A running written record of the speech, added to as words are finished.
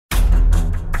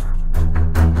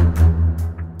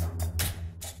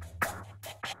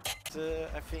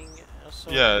I think.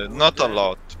 Also Yeah, not a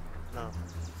lot. No.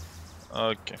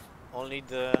 Okay. Only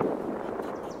the.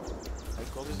 I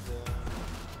call this the.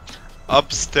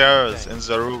 Upstairs Okay. in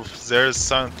the roof, there is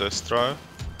scientist, right?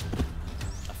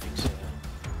 I think so.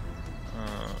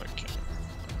 Okay.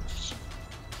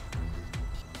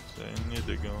 They need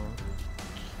to go.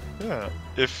 Yeah.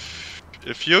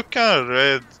 If you can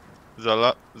raid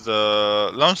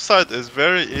the launch site is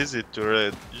very easy to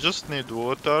raid. You just need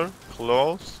water,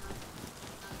 clothes,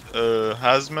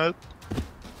 hazmat,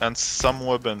 and some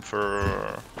weapon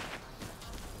for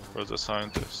the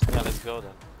scientist. Yeah, let's go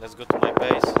then. Let's go to my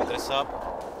base. Dress up.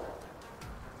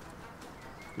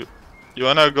 You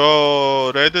wanna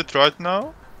go raid it right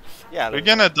now? Yeah. We're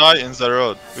gonna die in the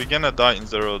road. We're gonna die in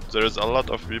the road. There is a lot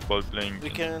of people playing. We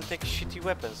can take shitty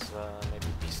weapons, maybe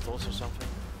pistols or something.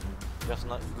 That's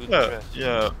not good.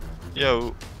 Yeah.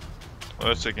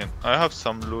 Wait a second. I have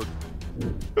some loot.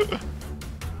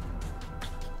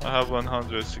 I have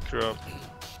 100 scrap.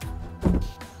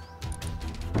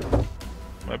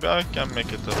 Maybe I can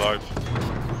make it alive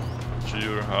to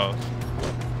your house.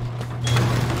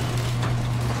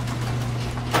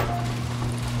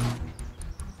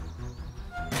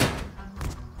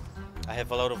 I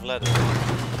have a lot of leather.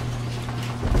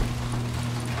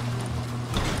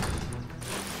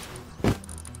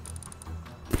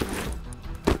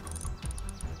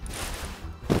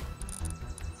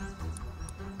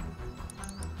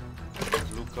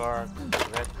 Blue card,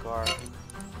 red card.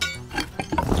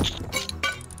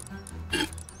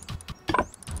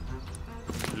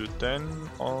 You 10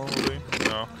 only?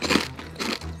 No.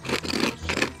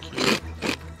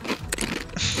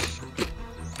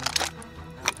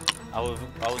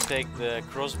 I will take the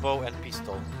crossbow and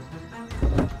pistol.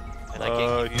 And I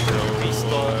can give you the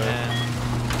pistol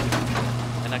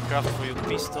and I craft for you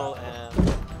pistol and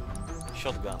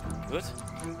shotgun. Good?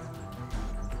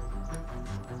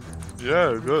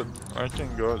 Yeah, good. I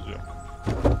can go, yeah.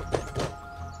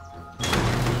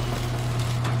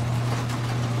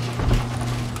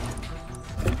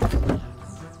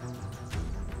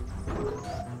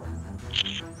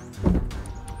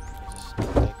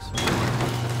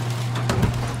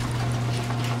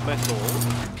 Metal,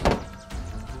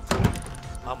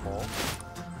 ammo,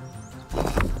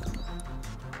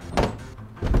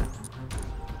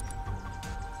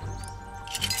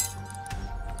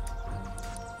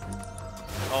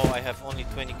 oh, I have only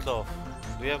 20 cloth.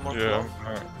 Do you have more cloth?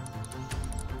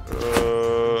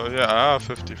 Yeah, I have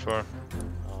 54.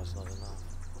 Oh, it's not enough.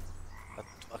 But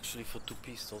actually for 2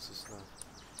 pistols it's not.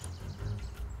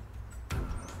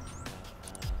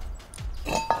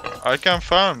 I can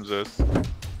farm this.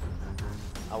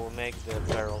 I will make the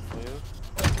barrel for you.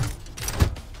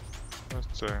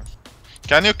 Let's see.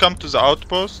 Can you come to the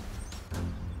outpost?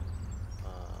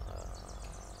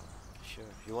 Sure.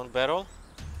 You want barrel?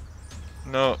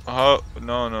 No, how?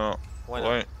 No. Why not?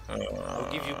 Wait.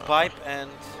 I'll give you pipe and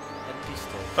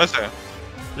pistol. I say.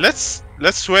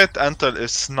 Let's wait until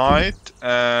it's night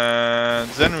and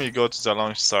then we go to the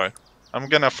launch site. I'm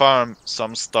gonna farm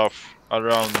some stuff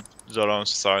around the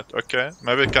launch site, okay?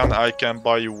 Maybe I can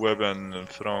buy you weapon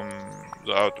from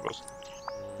the outpost.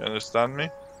 You understand me?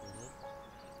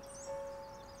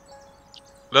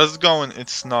 Let's go when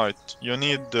it's night. You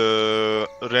need the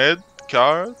red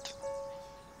card.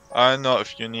 I don't know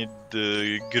if you need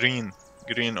the green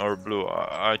or blue.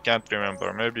 I can't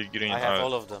remember. Maybe green. I have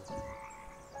all of them.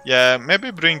 Yeah,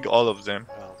 maybe bring all of them.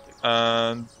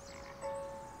 And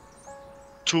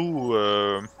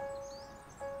two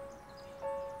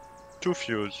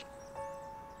fuse.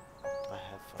 I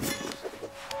have.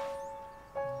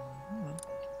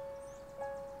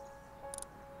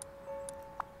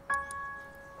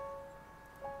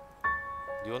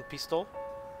 Do you want pistol?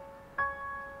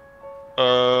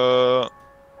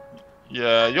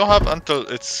 Yeah, you have until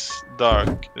it's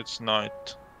dark. It's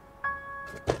night.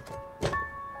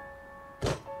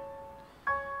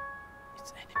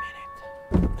 It's any minute.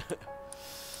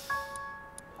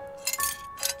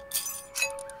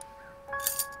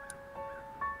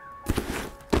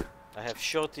 I have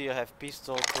shotty, I have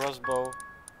pistol, crossbow.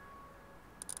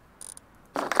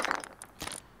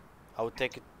 I will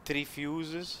take 3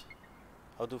 fuses.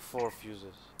 I'll do 4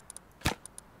 fuses.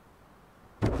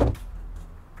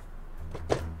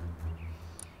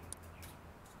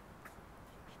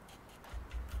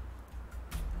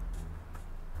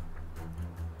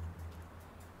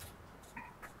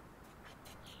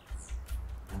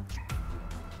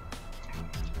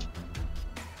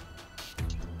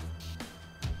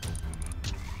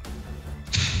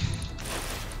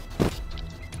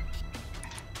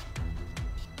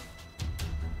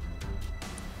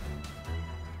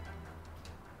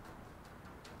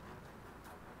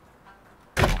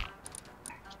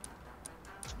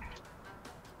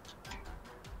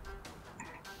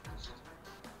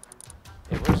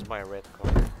 my red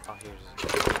card? Oh, here's it.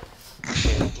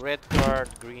 Okay, red card,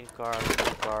 green card,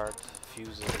 blue card,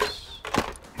 fuses.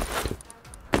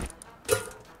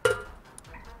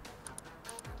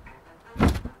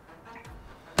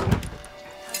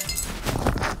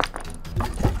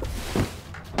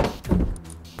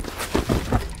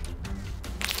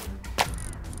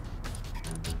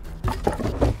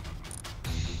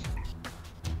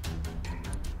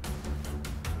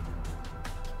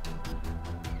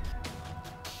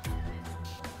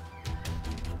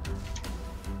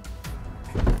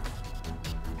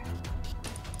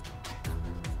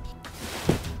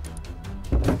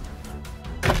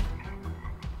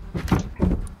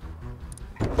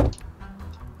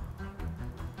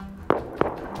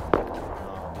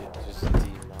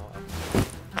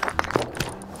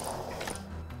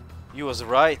 You was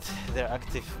right, they're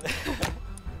active.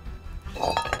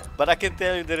 But I can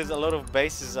tell you there is a lot of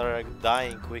bases are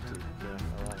dying quickly. Yeah,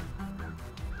 alright.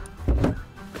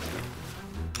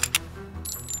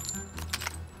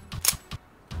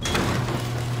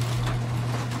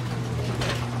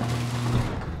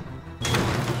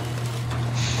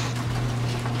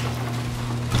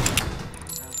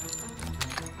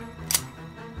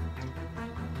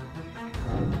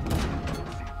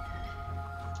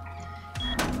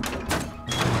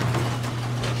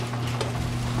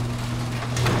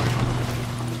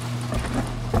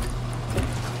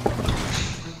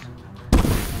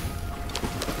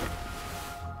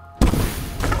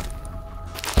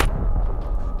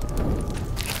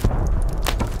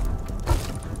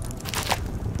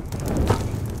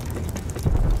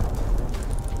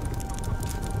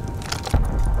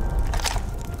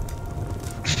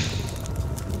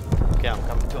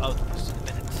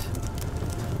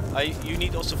 You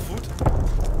need also food?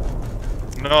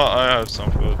 No, I have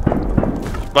some food.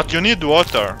 But you need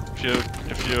water.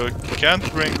 If you can't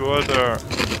bring water,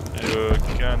 you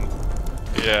can.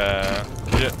 Yeah.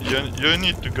 You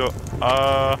need to go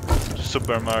to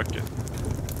supermarket.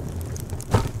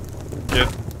 Get.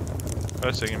 Wait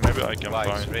a second. Maybe I can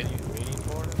find. Ready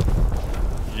for it?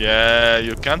 Yeah,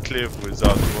 you can't live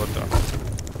without water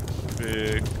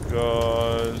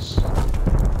because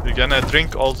you're gonna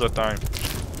drink all the time.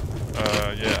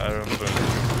 Yeah, I remember.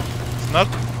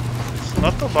 It's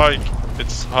not like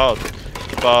it's hot,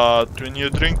 but when you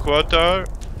drink water,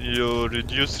 you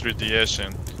reduce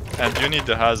radiation, and you need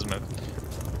a hazmat.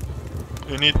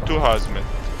 You need 2 hazmat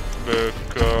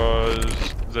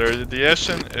because the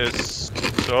radiation is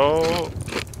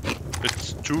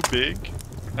it's too big,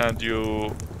 and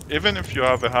you even if you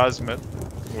have a hazmat.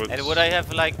 And would I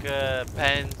have like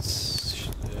pants?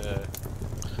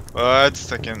 Wait a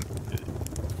second.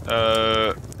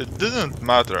 It doesn't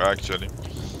matter actually,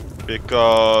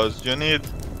 because you need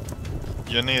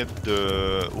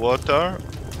the water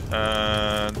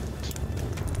and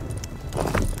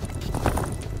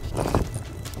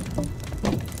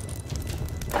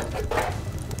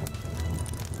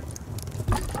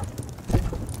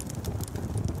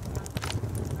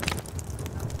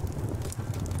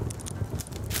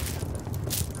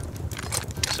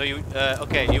so you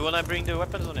okay? You wanna bring the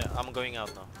weapons on it? I'm going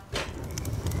out now.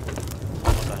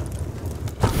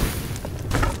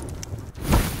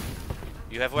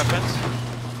 You have weapons?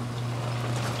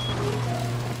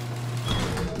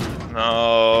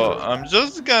 no, I'm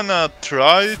just gonna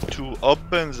try to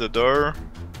open the door.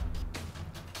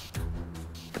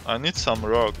 I need some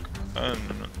rock.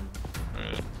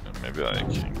 Maybe I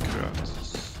can grab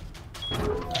this.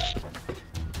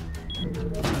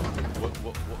 What?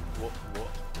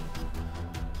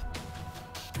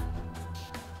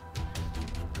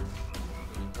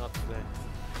 Not today.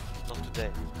 Not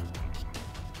today.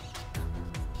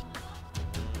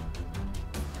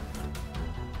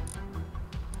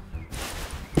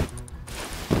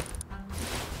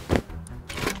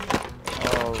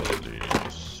 Holy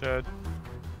shit.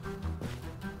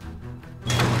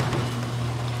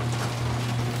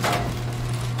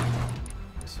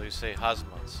 So you say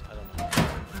hazmats? I don't know.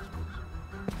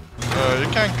 You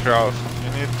can craft. You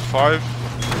need 5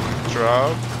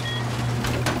 trap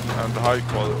and high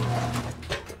quality.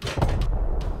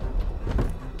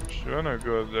 If you wanna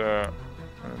go there,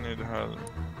 I need help.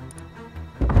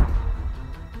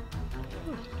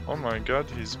 Oh my god,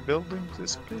 he's building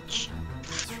this bitch.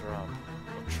 Trap.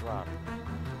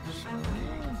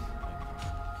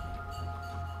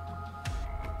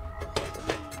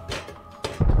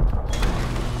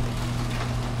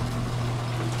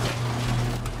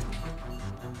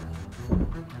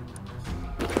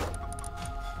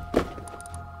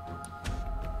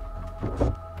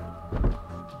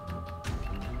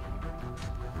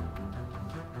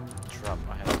 Trap,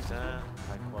 I have 10,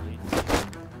 high quality.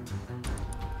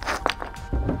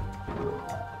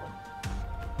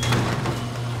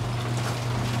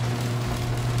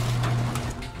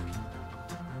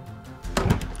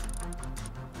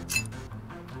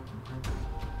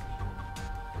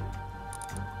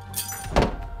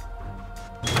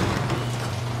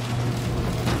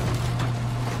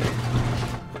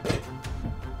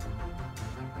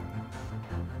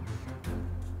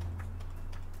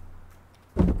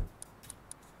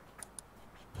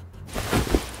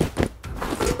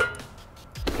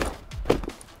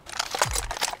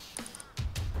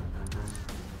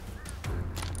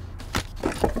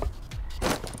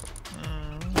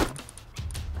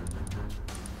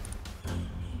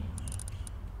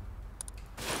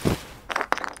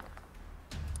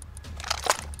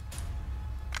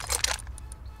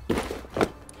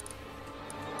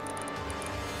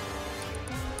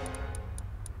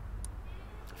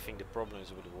 the problem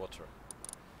is with the water.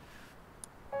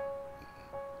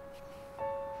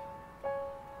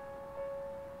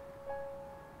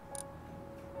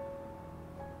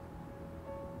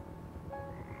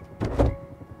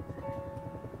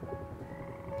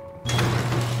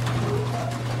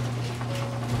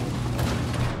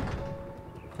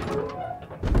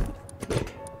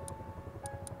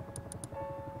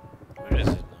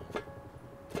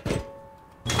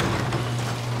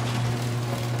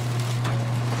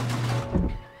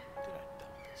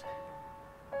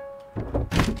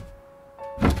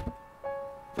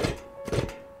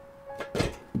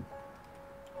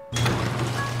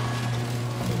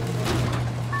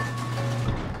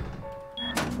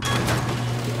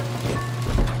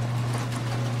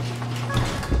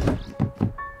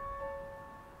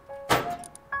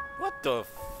 What the f...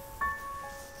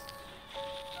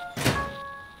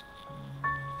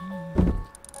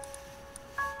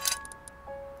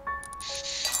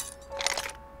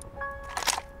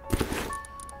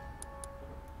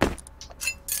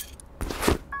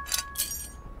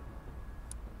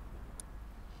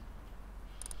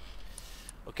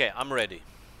 Okay, I'm ready.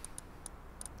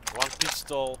 1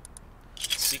 pistol,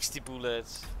 60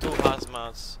 bullets, 2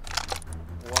 hazmats,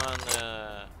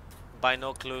 1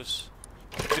 binoculars,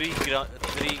 3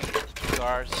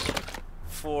 cars,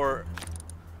 4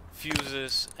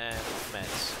 fuses, and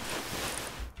meds.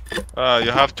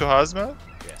 You have 2 hazmat?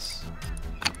 Yes.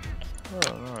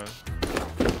 Oh, nice.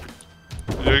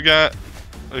 You get...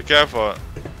 Be careful.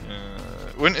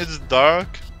 When it's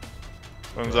dark,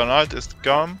 when the night is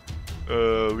come,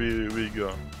 we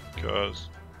go. Cause...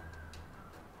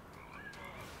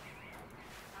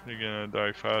 you're gonna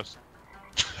die fast.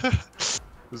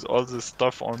 With all this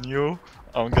stuff on you,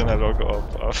 I'm gonna log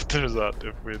off after that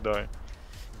if we die.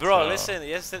 Bro, listen,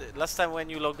 last time when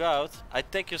you log out, I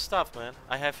take your stuff, man.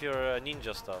 I have your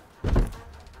ninja stuff.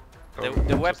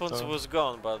 The weapons was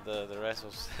gone, but the rest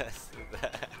was still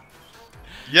there.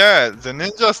 Yeah, the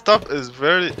ninja stuff is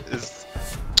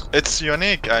it's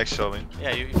unique actually. Yeah,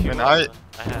 if you want, I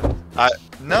have it.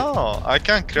 No, I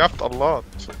can craft a lot.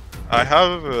 I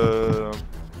have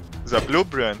the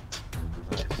blueprint,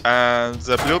 and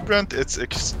the blueprint it's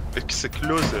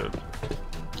exclusive,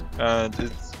 and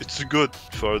it's good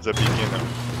for the beginner.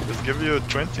 It gives you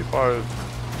 25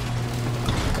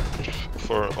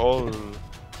 for all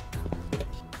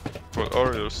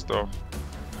your stuff.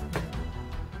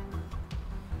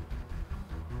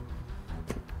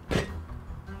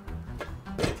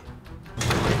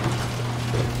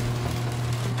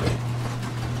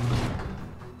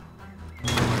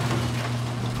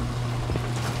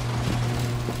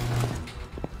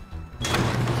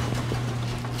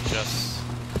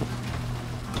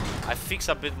 I fix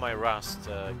a bit my Rust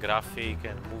graphic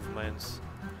and movements.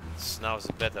 Now it's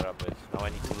better a bit. Now I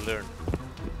need to learn.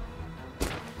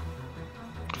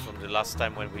 From the last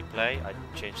time when we play, I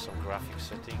changed some graphic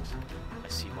settings. I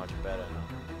see much better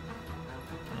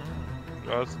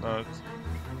now. That's nice.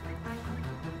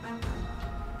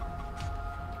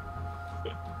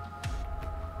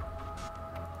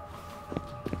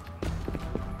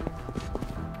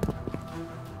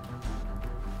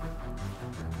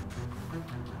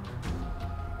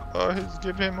 Oh, he's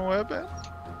giving him a weapon?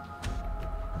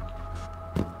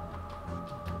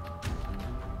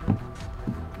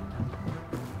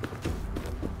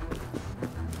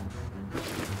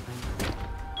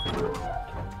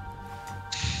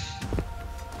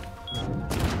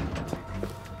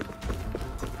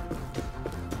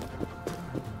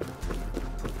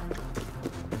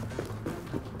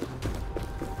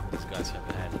 These guys have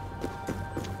a head.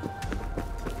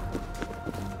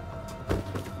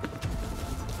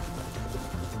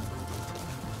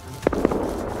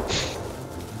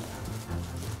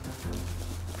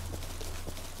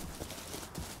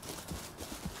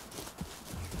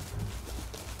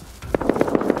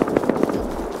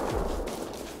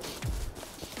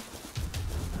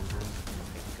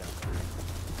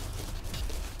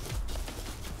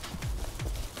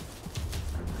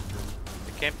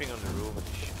 Camping on the roof and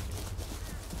shooting.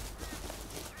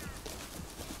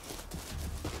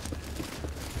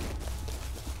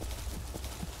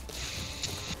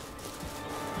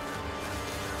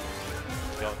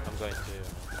 I'm going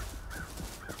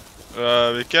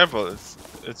to. Be careful.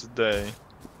 It's day.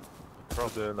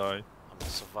 Probably. Daylight. I'm a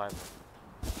survivor.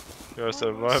 You're a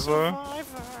survivor?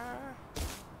 Survivor.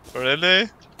 Really? Yeah,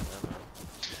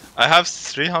 I have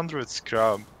 300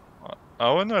 scrap.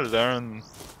 I wanna learn.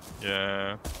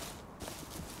 Yeah.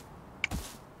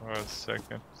 Wait a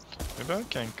second. Maybe I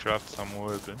can craft some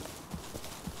weapon.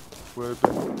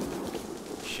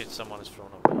 Shit, someone is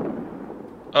thrown up.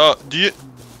 Oh, do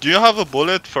you have a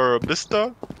bullet for a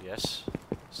pistol? Yeah. Yes.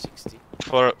 60.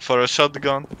 For a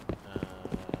shotgun.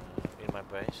 In my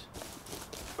base.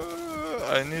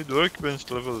 I need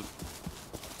workbench level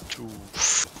 2.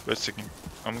 Wait a second.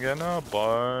 I'm gonna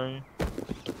buy.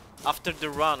 After the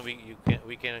run,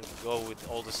 we can go with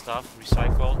all the stuff,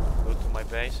 recycle, go to my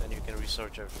base, and you can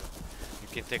research everything. You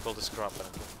can take all the scrap.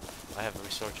 I have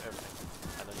research everything.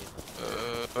 I don't need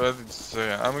that. What did it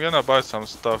say? I'm gonna buy some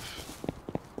stuff.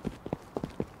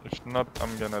 If not,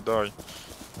 I'm gonna die.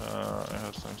 I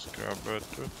have some scrap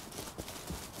too.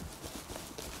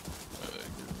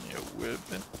 Give me a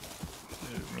weapon.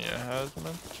 Give me a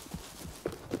hazmat.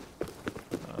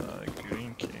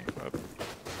 Green key.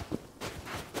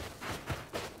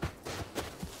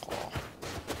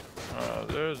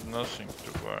 There's nothing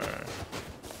to buy.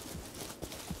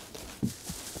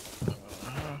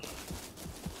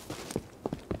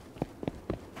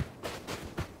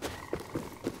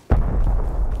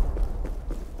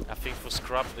 I think for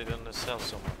scrap they don't sell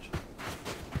so much.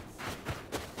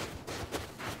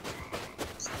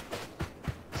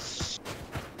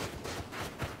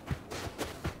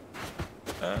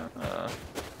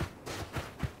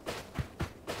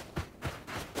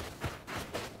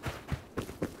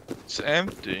 It's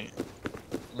empty.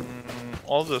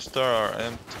 All the stars are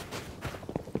empty.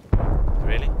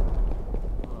 Really?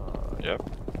 Yep.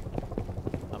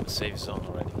 I'm a safe zone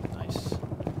already. Nice.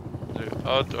 They're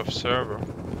out of server.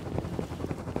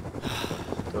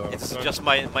 It's just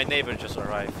my neighbor just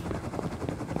arrived.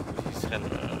 He's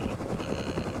helping.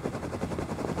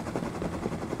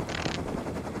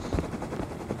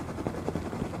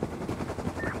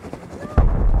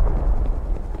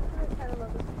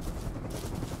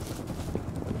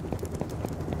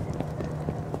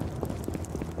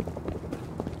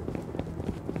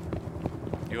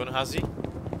 You want Hazi?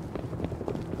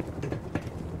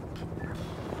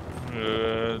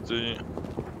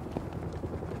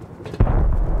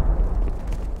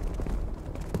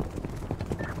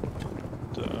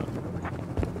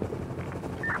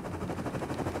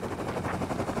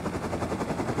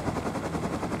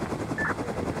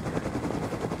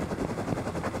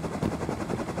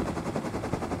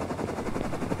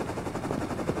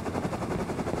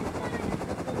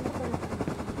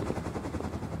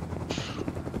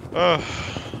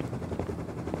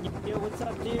 Yo, what's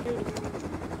up, dude?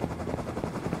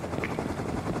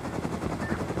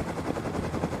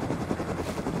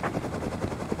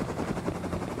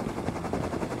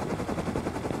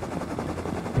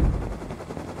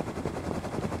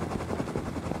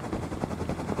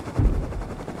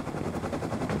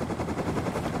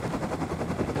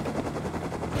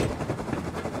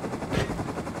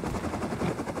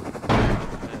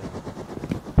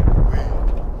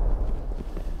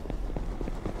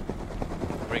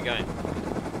 Where are you going?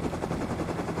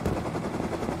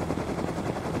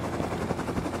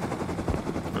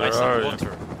 Buy some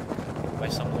water. Buy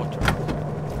some water.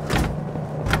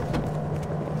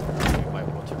 Buy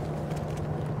water.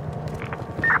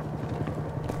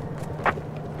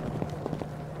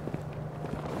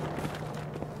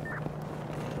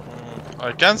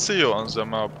 I can't see you on the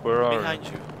map. Where are Behind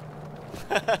you.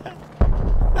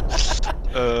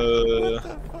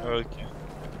 Okay.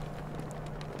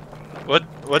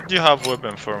 What do you have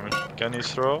weapon for me? Can you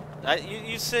throw?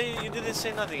 You didn't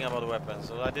say nothing about weapons,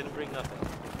 so I didn't bring nothing.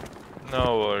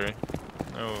 No worry.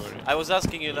 No worry. I was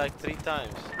asking you like 3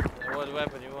 times. What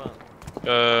weapon you want?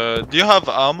 Do you have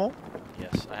ammo?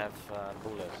 Yes, I have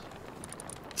bullets.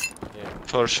 Yeah.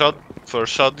 For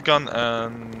shotgun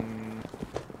and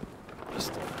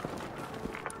Pistol.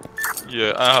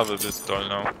 yeah, I have a pistol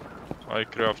now. I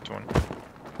craft one.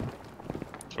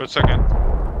 Wait a second.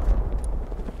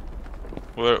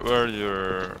 Where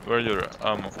your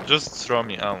ammo? Just throw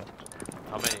me ammo.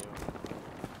 How many?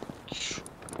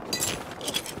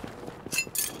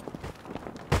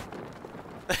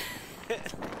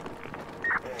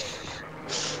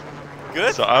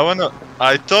 Good? So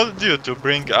I told you to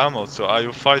bring ammo, so I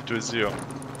will fight with you.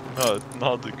 No,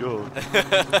 not the goal.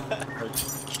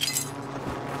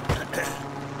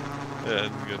 Yeah,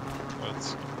 it's good.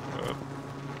 Let's go.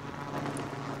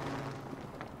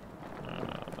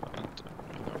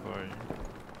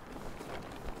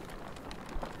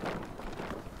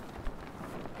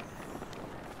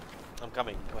 I'm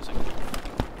coming. 1 second.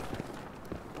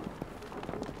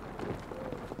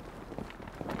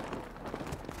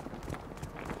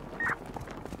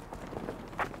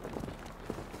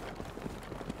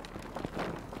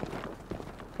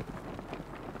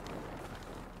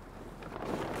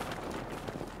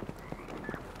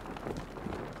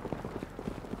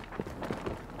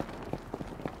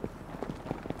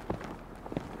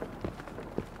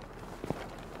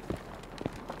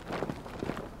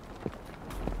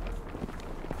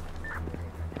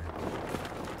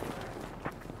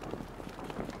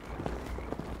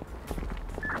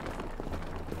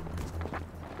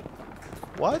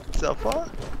 What the fuck?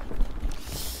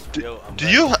 Yo, I'm Do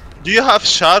back. you have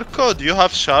Sharko? Do you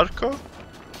have Sharko?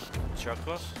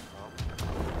 Chocos? No.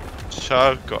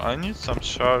 Sharko. I need some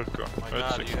Sharko. My Wait a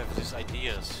god, second. you have these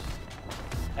ideas.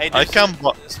 Hey, I can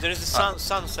there's the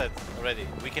sunset already.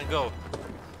 We can go.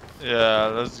 Yeah,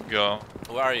 let's go.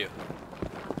 Where are you?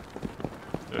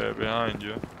 Yeah, behind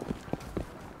you.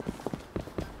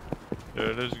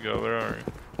 Yeah, let's go. Where are you?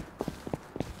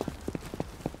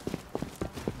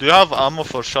 Do you have ammo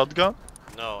for shotgun?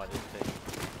 No, I didn't take.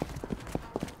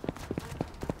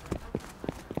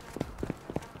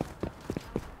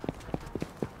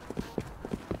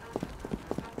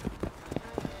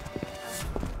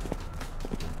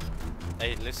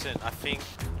 Hey, listen. I think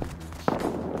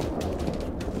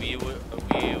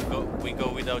we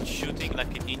go without shooting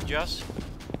like in ninjas,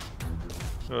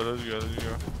 Yeah, let's go. Let's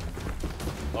go.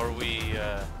 or we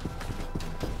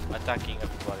attacking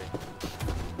everybody.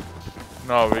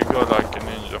 No, we go like a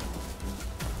ninja.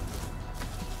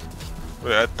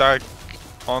 We attack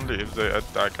only if they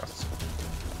attack us.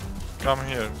 Come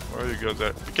here. Where you go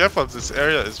there? Be careful. This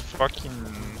area is fucking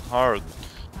hard.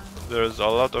 There's a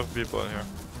lot of people here.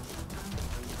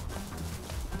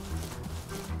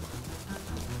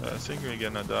 I think we're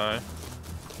gonna die.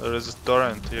 There is a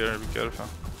torrent here, be careful.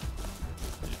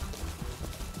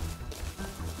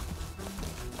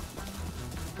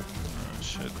 Oh,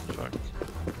 shit, fuck.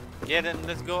 Yeah, then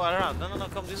let's go around. No,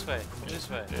 come this way. Come this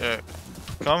way. Yeah,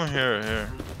 come here.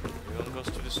 You wanna go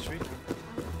to the street?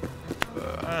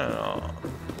 I don't know.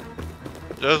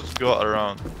 Just go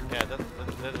around. Yeah, that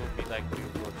would be like we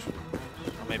go through.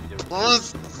 Or maybe there.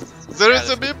 There Yeah, is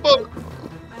a let's- people!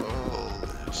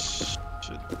 Oh, shit.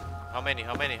 How many?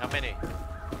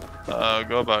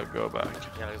 Go back.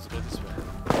 Yeah, let's go this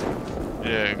way.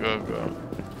 Yeah, go.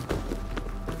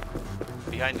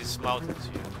 Behind these mountains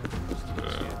here.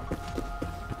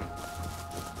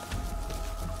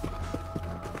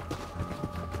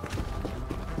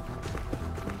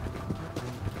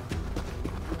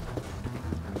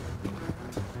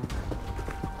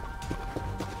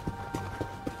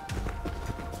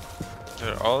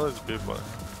 There are always people.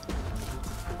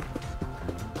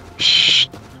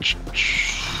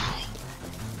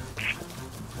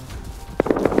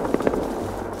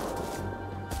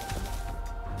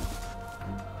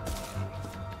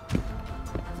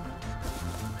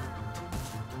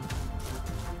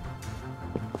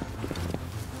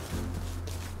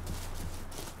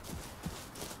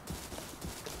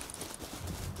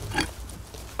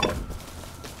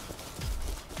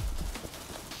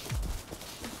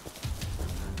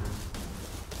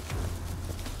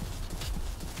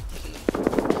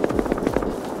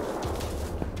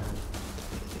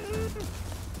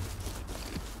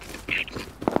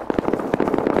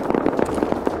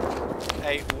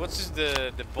 Hey, what is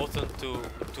the button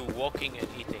to walking and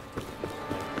eating?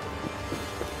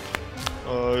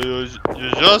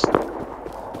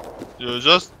 You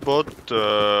just bought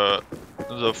the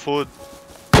food.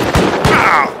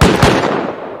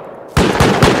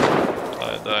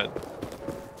 I died.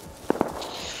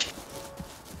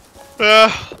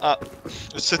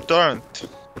 It's a torrent.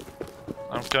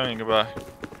 I'm coming back.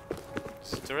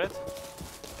 Is it turret?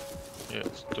 Yeah,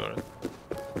 it's a torrent.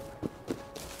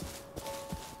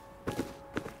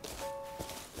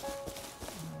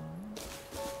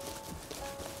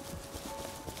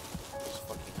 It's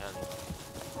fucking hell.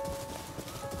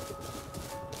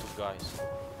 Two guys.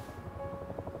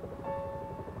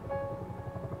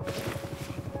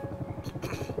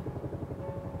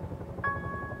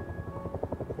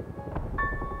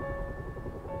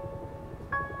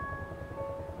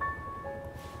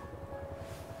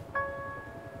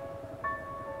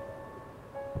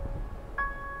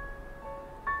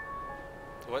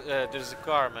 What? There's a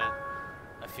car, man.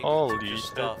 I think he took Holy your shit.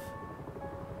 stuff.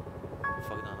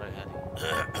 Fucking another heli.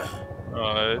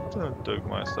 I didn't take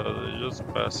my stuff, it's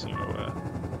just passing away.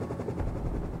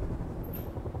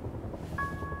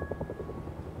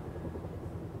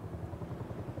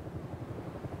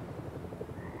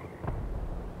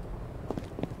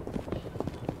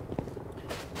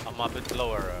 I'm a bit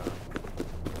lower.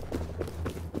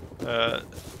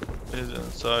 He's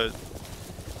inside.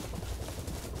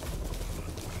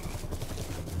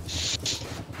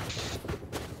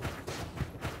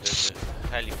 There's a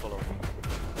heli full of me.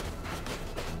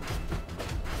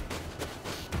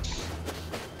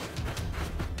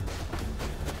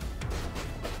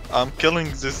 I'm killing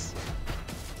this.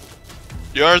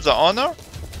 You're the owner?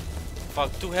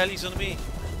 Fuck, two helis on me.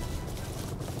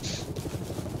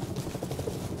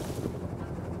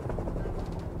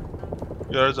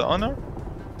 You're the owner?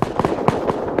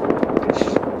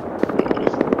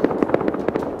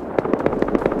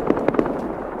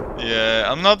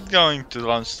 I'm not going to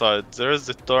launch site. There is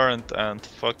the torrent and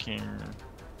fucking.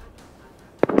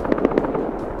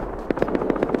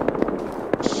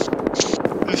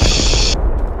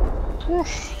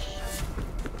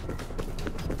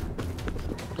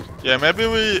 Yeah, maybe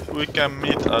we can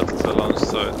meet at the launch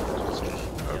site.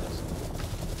 Yes.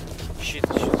 Shit,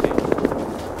 should we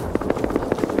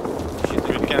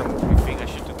can. You think I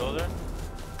should go there?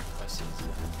 I see it's there.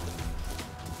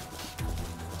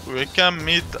 We can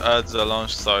meet at the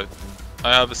launch site.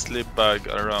 I have a sleep bag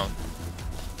around.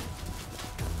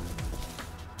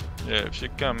 Yeah, if you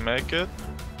can make it,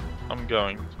 I'm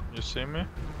going. You see me?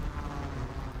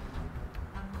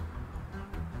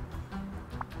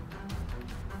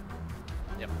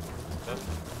 Yep. Go.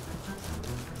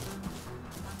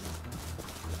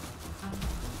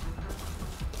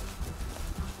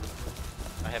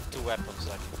 I have 2 weapons.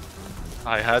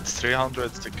 I had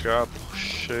 300 to grab.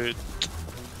 Shit.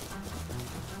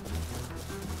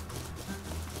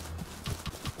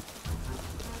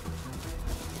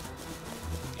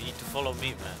 You need to follow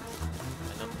me, man.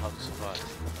 I know how to survive.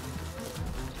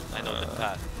 I know the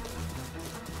path.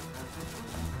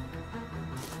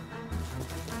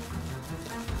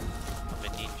 I'm a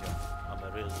ninja. I'm a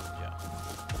real ninja.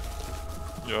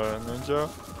 You're a ninja?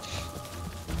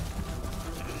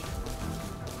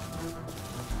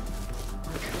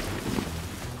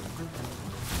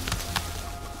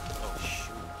 Oh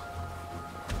shoot.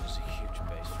 It's a huge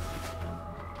base.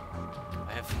 I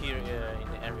have here in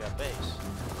the area base.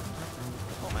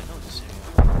 Oh, I know this area.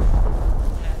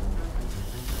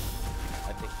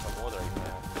 I think some water if I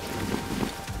have.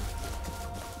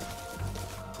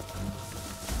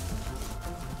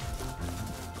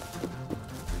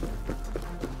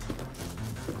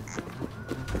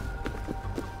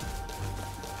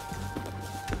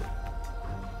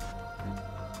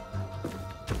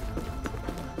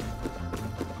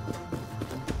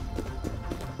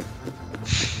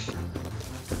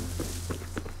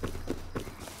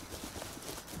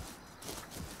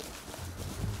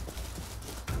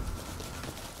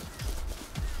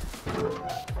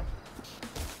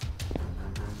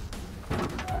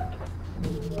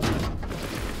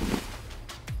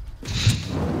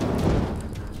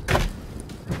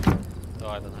 Oh,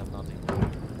 I don't have nothing.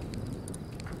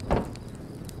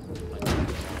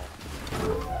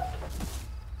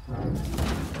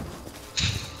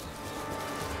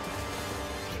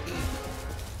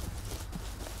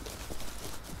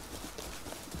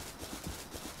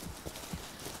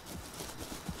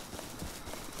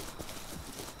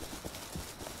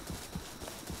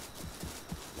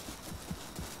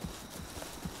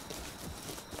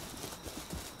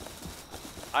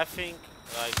 I think,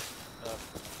 like,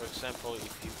 for example,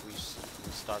 if we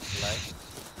start play,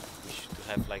 we should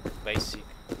have like basic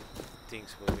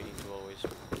things where we need to always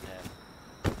have,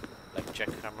 like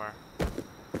jackhammer. You know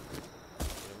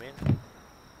what I mean?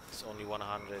 It's only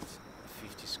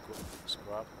 150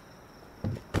 scrap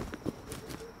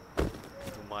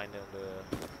to mine the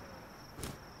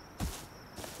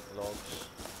logs.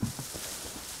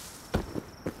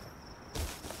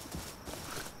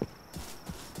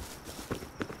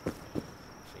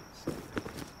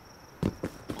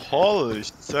 Holy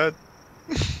shit.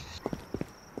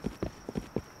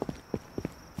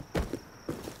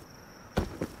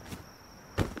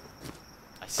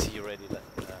 I see already that.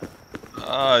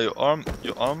 Ah, you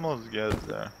almost get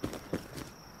there.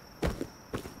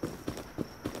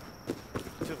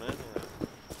 Too man.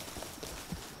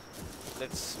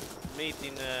 Let's meet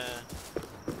in a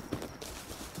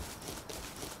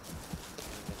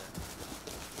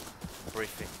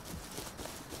briefing.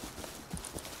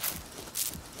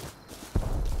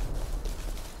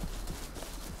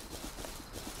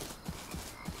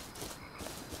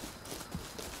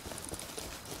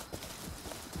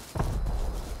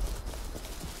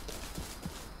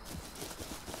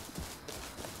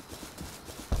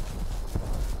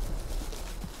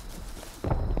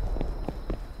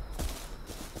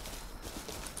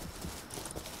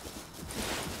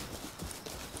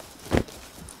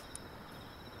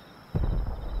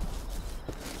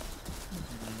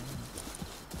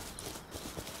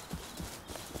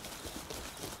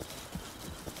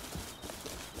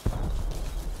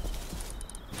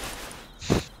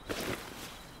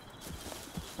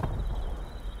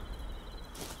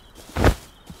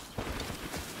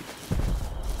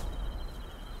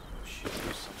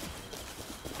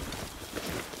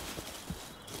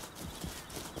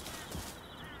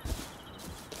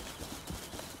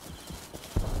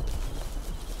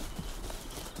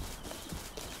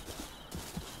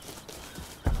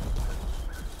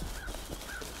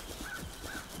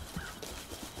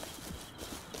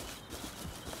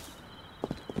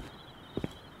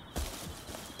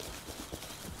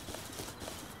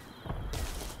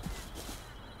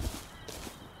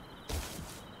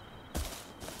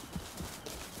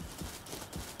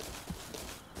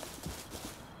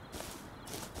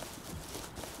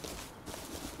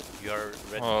 You're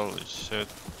ready. Holy shit.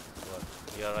 What?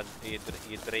 You're an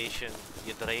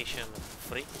hydration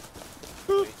free?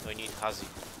 We need Hazy.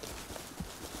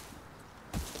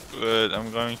 Wait,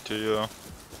 I'm going to you.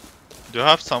 Do you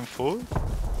have some food?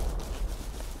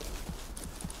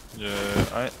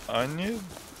 Yeah, I need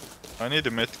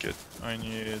a medkit. I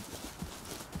need.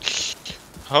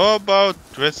 How about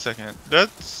wait a second?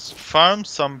 Let's farm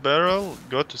some barrel.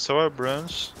 Go to sour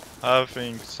branch,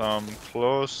 having some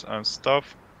clothes and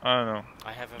stuff. I don't know.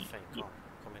 I have a thing.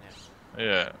 Come in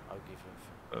here. Yeah, I'll give you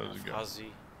a let's thing. go.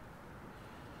 Hazy.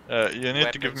 You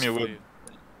need to give Weapons me for wood. you.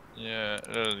 Yeah,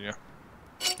 there you go.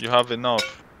 You have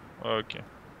enough. Okay.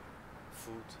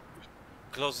 Food.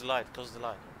 Close the light. Close the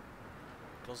light.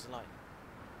 Close the light.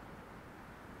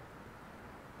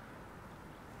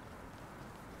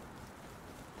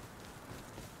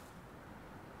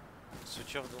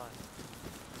 Switch off the light.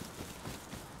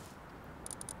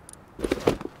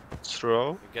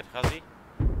 Throw. You get Hazy?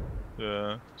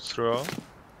 Yeah. Throw.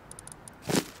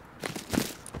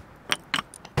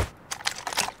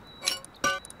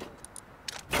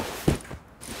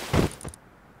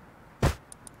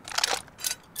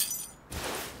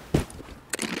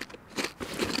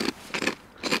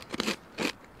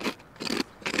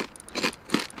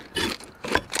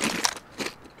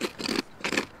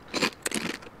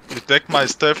 Take my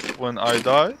stuff when I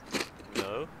die?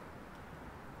 No.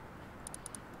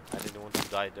 I didn't want to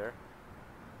die there.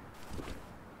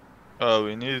 Oh,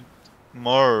 we need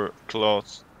more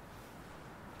clothes.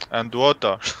 And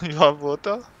water. You have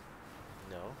water?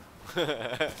 No. You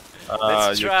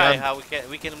Let's try can't. how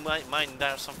we can mine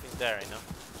there something there, you know.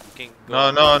 We can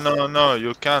go. No,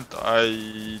 you can't.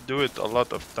 I do it a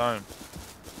lot of time.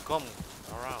 Come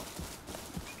around.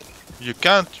 You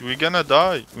can't, we're gonna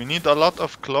die. We need a lot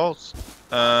of clothes.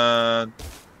 And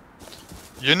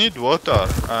you need water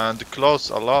and clothes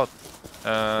a lot.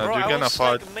 And Bro, you're I gonna was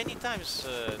fight. like many times,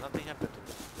 nothing happened to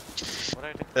me. What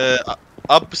are they?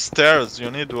 Upstairs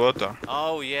you need water.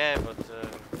 Oh yeah, but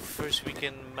first we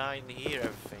can mine here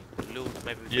everything. Loot,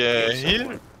 maybe we can Yeah, kill here?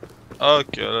 someone.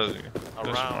 Okay, let's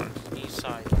go. Around,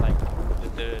 inside, like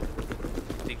the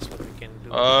things what we can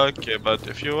do. Okay, but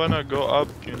if you wanna go up,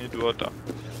 you need water.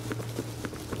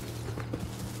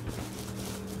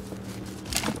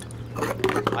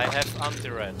 I have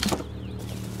anti-red.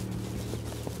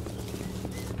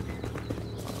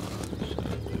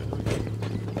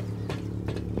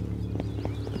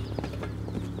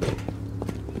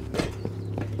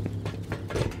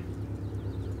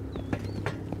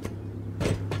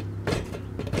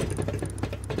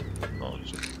 No,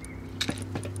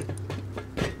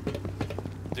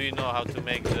 Do you know how to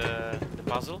make the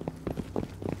puzzle?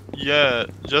 yeah,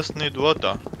 just need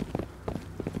water.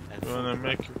 And You wanna food?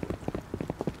 make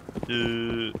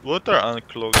water and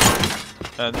clothes.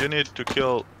 And you need to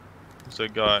kill the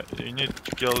guy. You need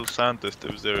to kill scientist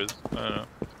if there is. I don't know.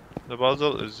 The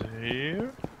puzzle is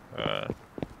here.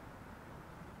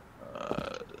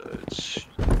 It's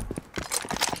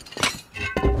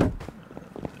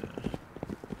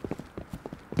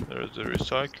there is a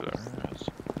recycler. Yes.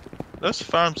 Let's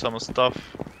farm some stuff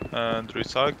and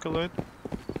recycle it.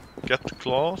 Get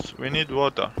clothes. We need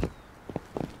water.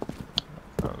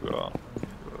 Oh god, we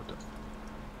need water.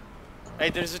 Hey,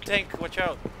 there's a tank. Watch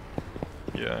out.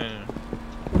 Yeah, yeah.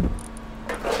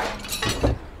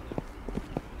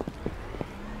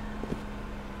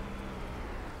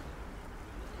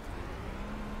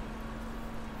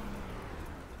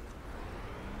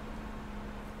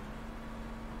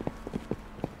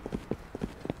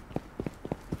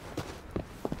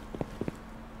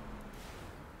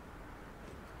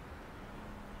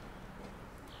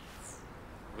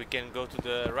 We can go to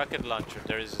the rocket launcher.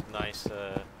 There is a nice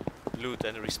loot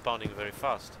and respawning very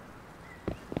fast.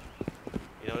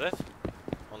 You know that?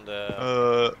 On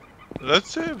the. Let's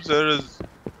see if there is.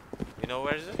 You know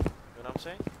where is it? You know what I'm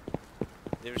saying?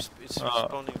 It's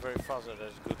respawning very fast and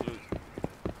there's good loot.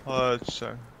 Let's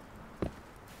check.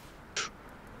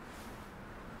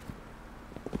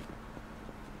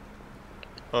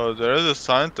 Oh, there is a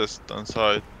scientist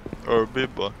inside, or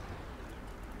people.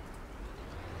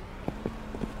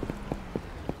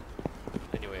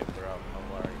 Anyway, bro, how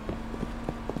are you?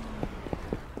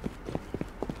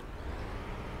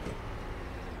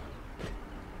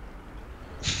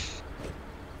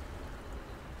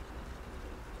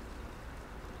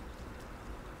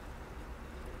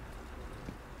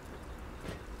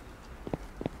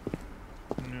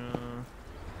 Yeah.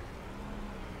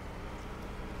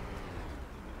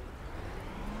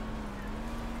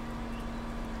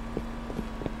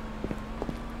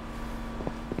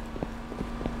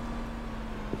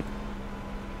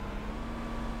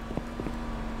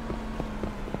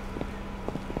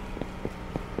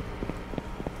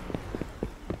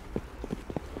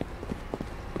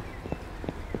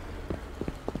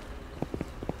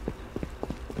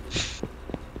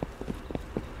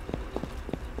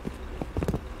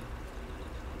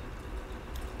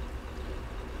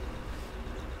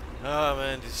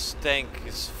 when this tank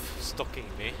is stalking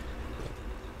me.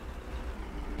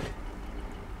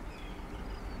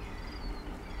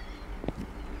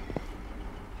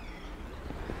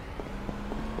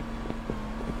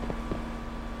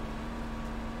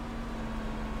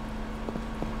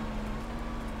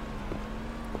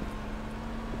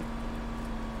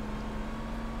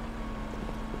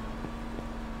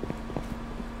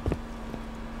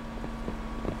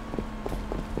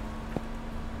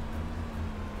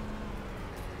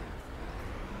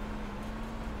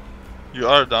 You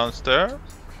are downstairs?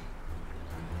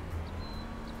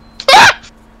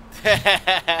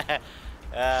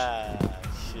 Ah,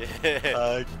 shit.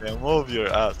 Okay, move your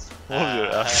ass. Move your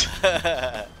ass.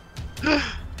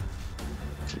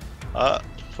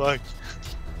 Fuck.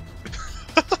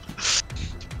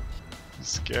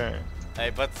 Scary.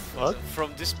 Hey, but What?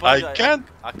 from this point I can't.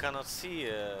 I cannot see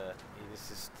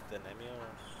this is the enemy or...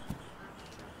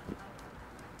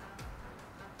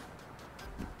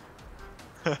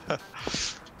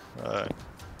 Alright.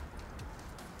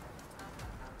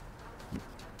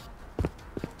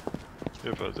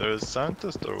 Yeah, but there is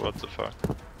scientist or what the fuck?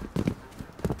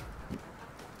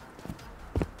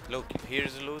 Look,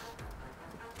 here's the loot.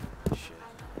 Shit.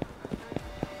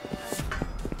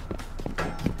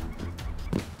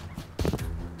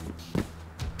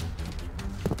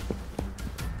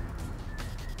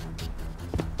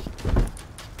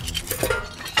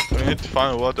 We need to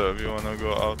find water if you wanna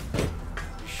go out.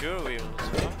 You sure we will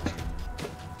survive?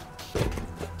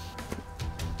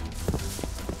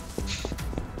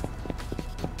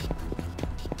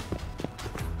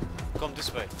 Come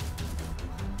this way.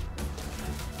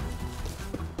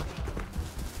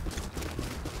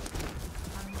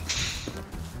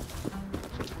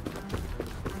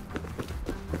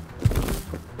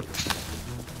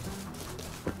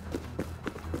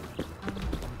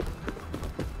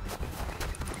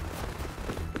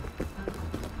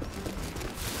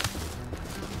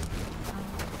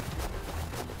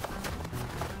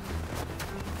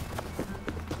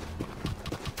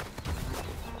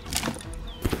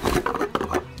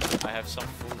 I have some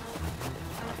food.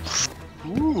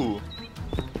 Ooh.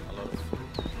 A lot of food.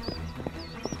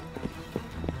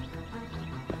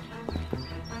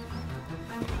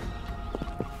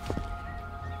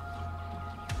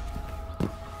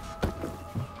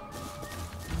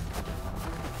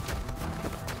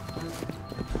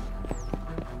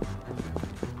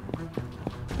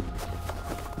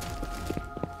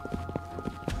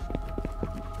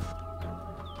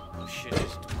 Oh shit,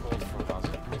 it's too cold for us.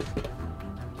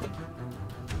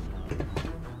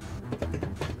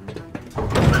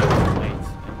 Wait,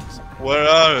 Where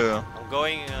are you? I'm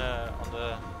going on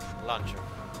the launcher.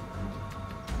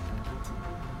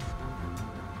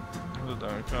 But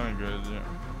I can't get there.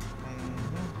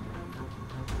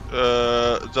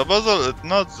 The puzzle is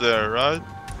not there, right?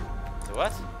 The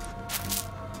what?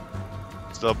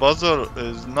 The puzzle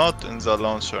is not in the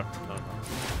launcher. No, no.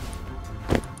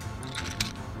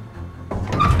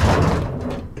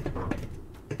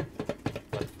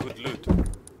 But good loot.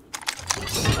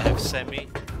 I have semi.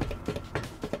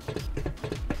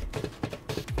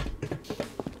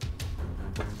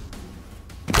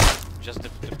 Just the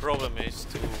problem is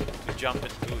to jump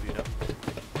and loot, you know.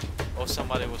 Oh,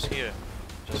 somebody was here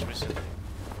just recently.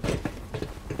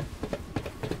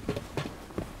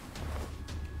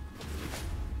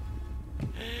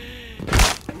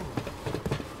 It's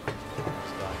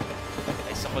dying.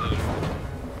 Hey, somebody look.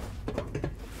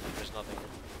 There's nothing.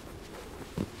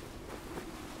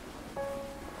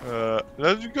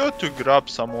 Let's go to grab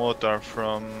some water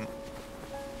from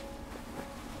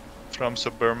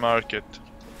supermarket.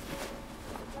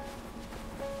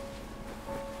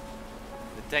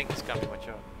 The tank is coming, watch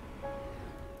out.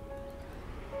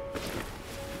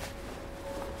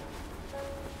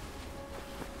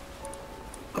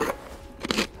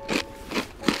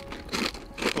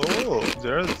 Oh,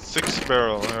 there's 6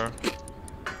 barrel here.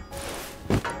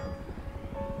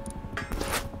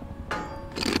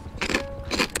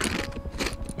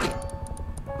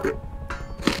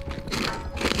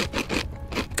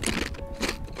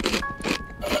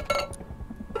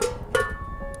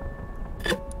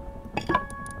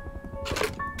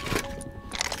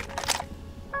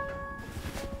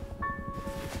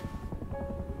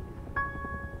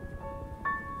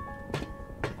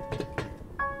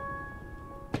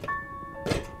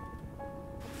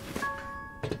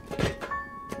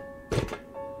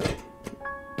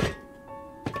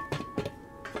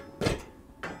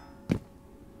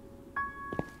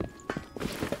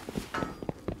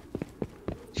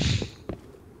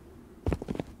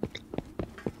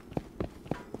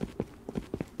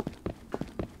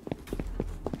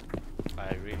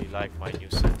 like my new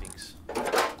settings. They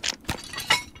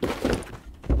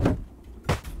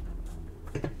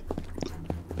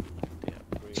are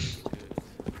pretty good.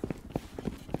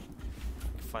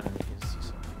 Finally can see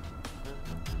some.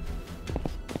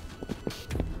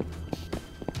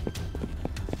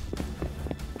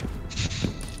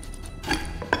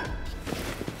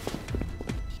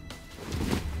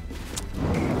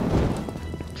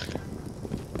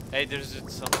 Hey, there's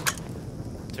some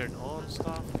turn on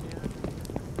stuff here.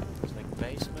 It's like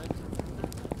basement.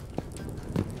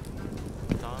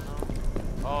 Tunnel.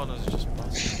 Oh no, it's just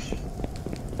passage.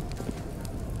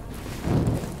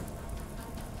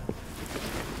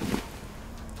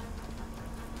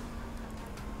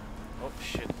 Oh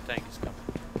shit, the tank is coming.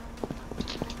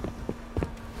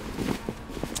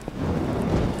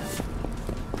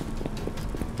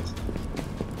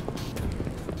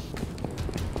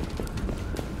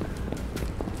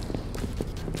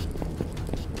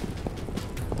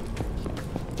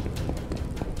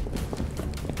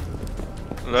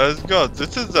 Let's go.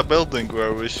 This is the building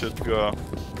where we should go.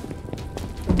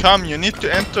 Come, you need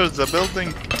to enter the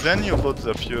building, then you put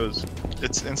the fuse.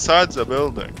 It's inside the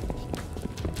building.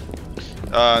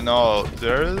 No,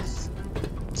 there is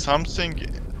something.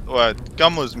 What?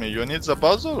 Come with me. You need the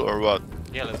puzzle or what?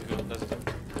 Yeah, let's go.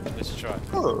 Let's try.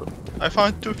 Oh, I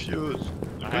found 2 fuse.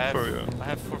 Good for you. I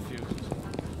have 4 fuses.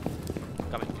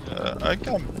 Coming.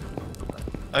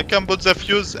 I can put the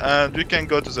fuse and we can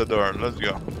go to the door. Let's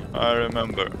go. I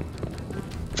remember.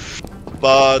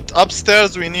 But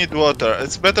upstairs we need water.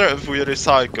 It's better if we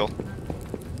recycle.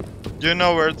 Do you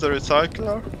know where's the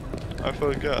recycler? I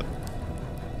forgot.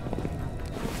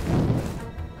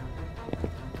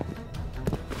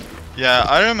 Yeah,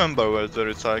 I remember where's the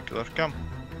recycler. Come.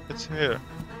 It's here.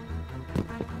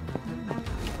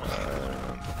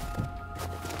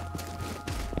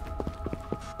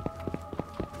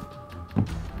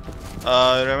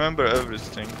 I remember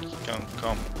everything. You can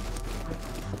come.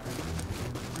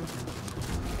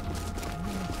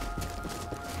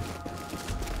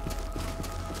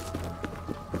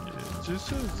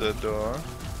 This is the door.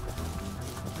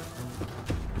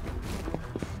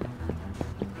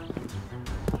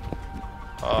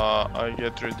 I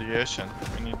get radiation.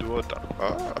 We need water.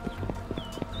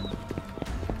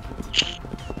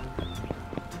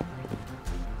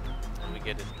 And we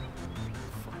get it.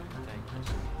 Fucking tank.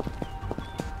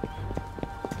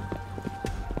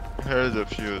 Here's the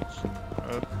fuse.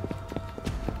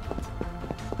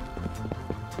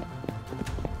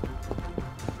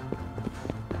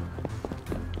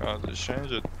 They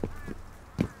changed it.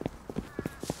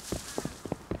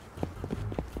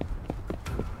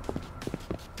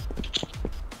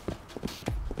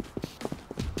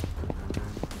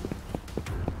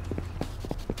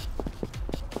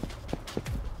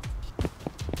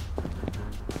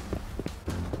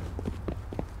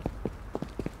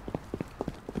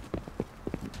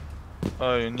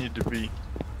 Oh, you need the B.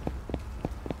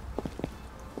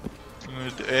 You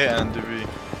need the A and the B.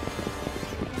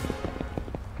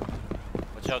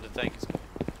 Watch out, the tank is coming.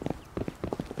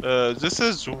 This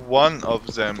is one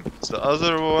of them. The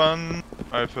other one,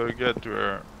 I forget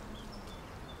where.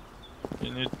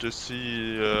 You need to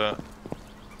see.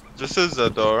 This is the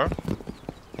door.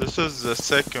 This is the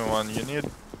second one. You need.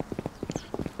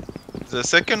 The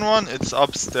second one, it's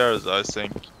upstairs, I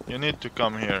think. You need to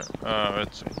come here.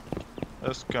 Let's see.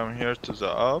 Let's come here to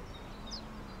the up.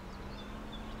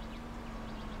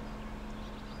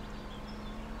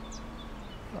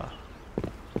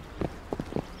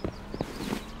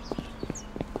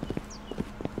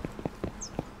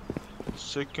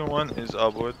 Second one is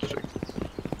up. What?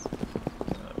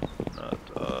 Not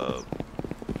up.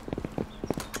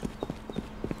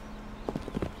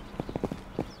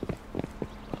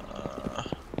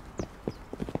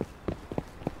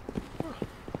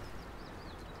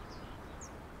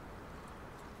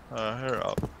 Here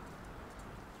up.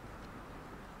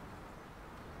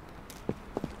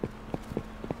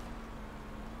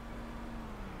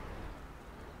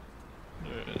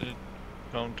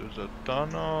 Come to the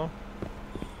tunnel.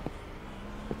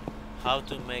 How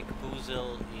to make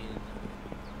puzzle in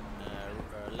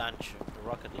launch,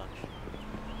 rocket launch.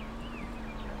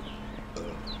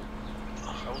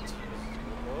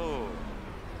 Oh.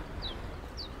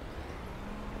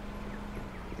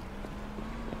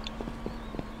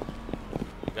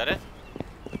 Got it?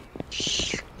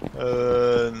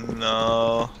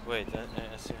 No. Wait, I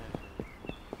see.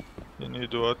 You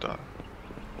need water.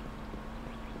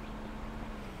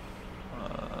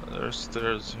 There's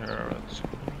stairs here. Let's see.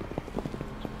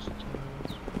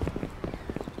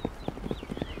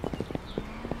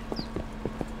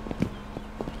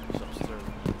 Some stairs.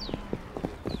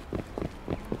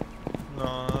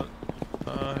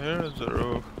 Where's the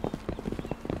roof?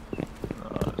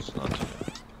 No, it's not here.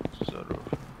 It's the roof.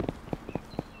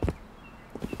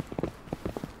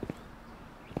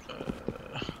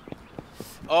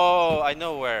 Oh, I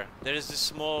know where. There is this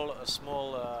small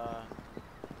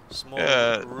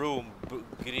Yeah. room,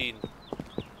 green.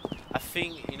 I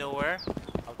think you know where.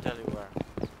 I'll tell you where.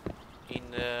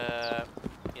 In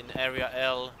area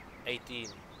L18.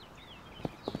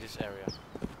 This area.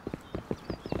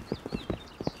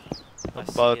 I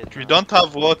see But it we now. don't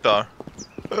have water.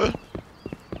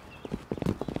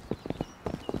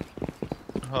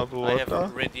 Have I water?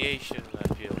 have radiation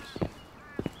fields.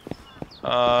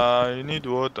 You need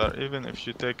water even if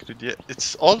you take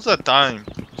it's all the time.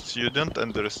 You don't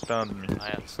understand me.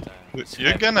 I understand. It's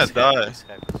You're heavy, gonna it's heavy, die. it's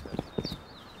heavy, it's heavy.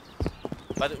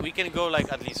 But we can go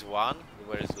like at least one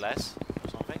where it's less or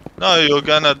something. No, you're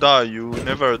gonna die. You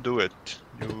never do it.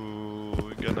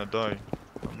 You're gonna die.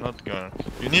 I'm not gonna.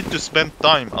 You need to spend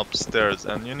time upstairs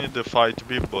and you need to fight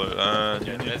people and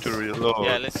Okay, you need let's- to reload.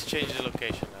 Yeah, let's change the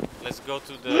location now. Let's go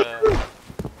to the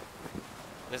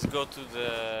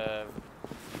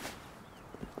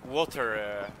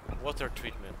water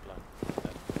treatment plant.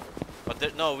 But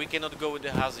there, no, we cannot go with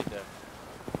the hazy there.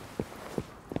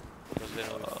 Because then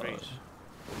we'll freeze.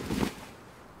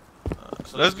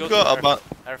 So let's go go to about.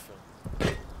 airfield.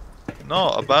 No,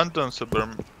 abandon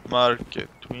supermarket.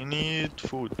 We need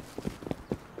food.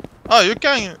 Oh, you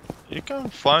can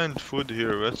find food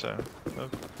here, better.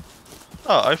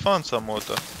 Oh, I found some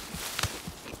water.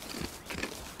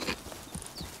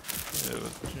 Yeah,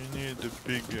 but we need a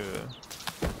big.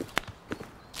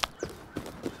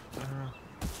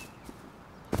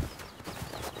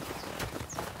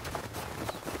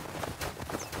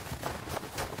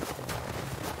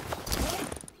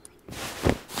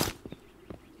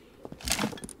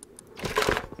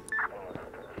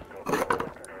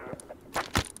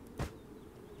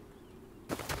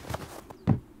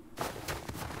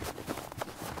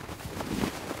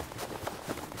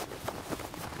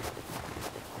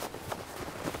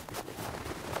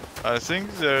 I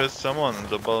think there is someone in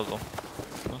the bottom.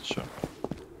 Not sure.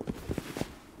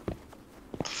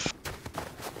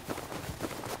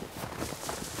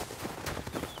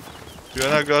 You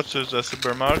wanna go to the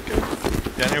supermarket?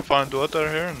 Can you find water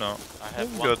here? No. I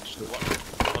have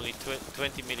only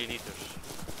 20 milliliters.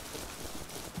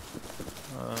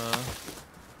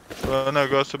 Wanna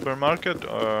go supermarket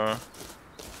or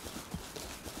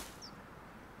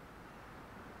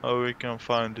how we can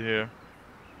find here?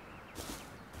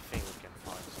 I think we can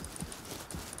find some.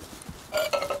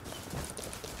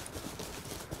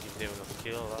 If they will not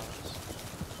kill us.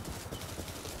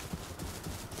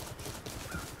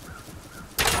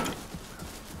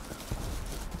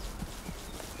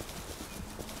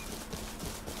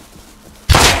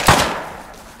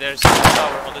 There's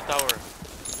on the tower.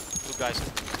 Two guys.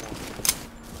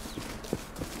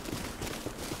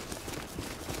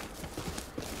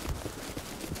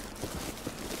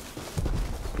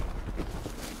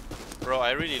 Bro,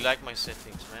 I really like my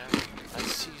settings, man. I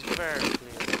see very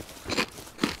clear.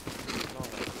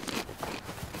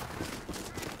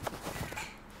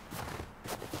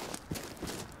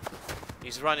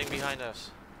 He's running behind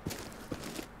us.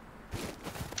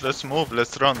 Let's move,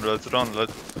 let's run, let's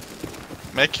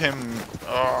make him.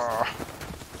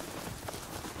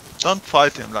 Don't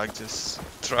fight him like this.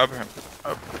 Trap him.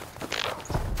 Up.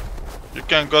 You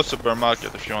can go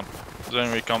supermarket if you want.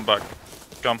 Then we come back.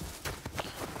 Come.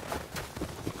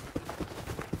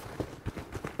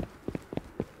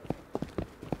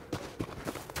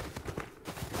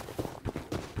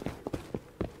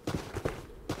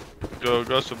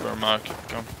 Go supermarket.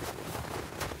 Come.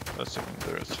 Let's see if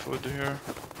there is food here.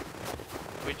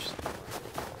 Which?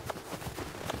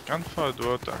 Can't find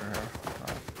water here.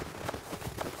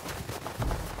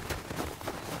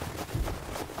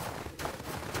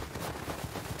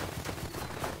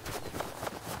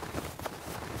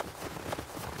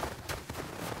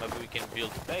 Maybe we can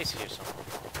build a base here somewhere.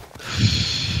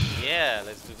 Yeah,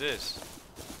 let's do this.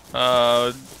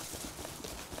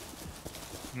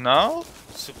 Now?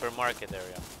 Supermarket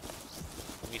area.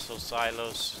 Missile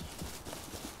silos.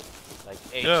 Like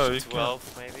Yeah, H12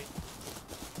 maybe.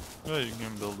 Yeah, you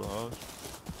can build a house.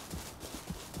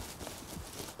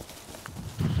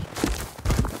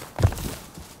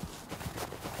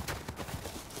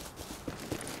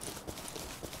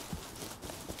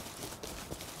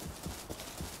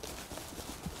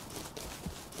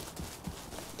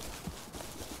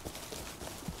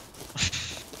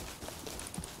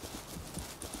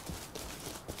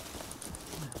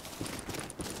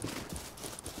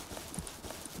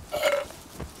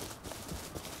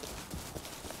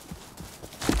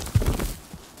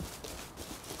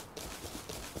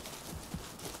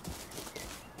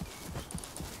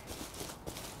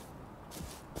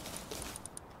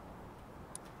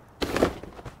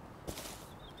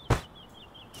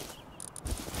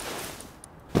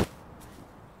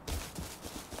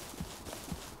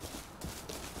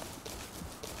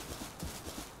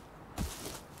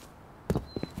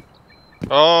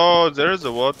 Oh, there is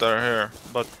a water here,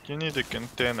 but you need a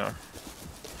container.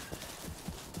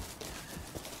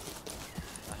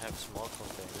 I have small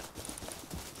container.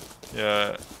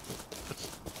 Yeah.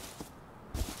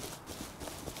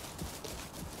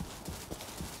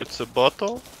 It's a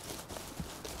bottle?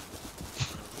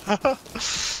 No,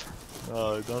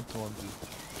 I don't want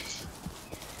this.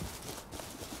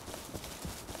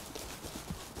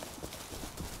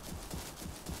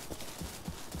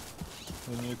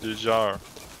 We need a jar.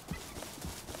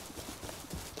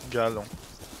 Gallon.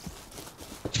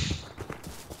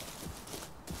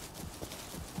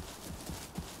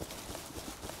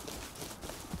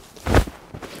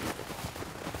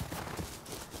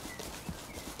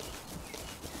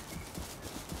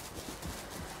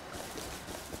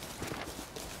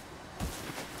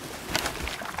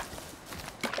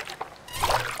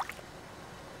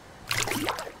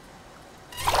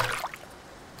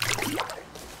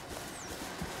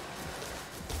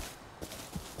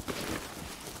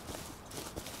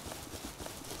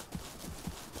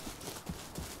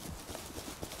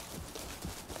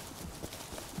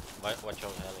 Watch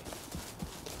out, heli.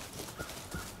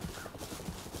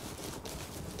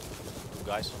 Two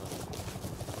guys on it.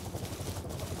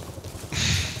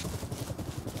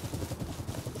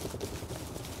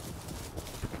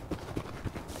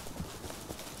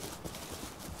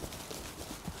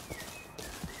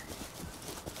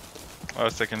 Wait a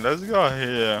second, let's go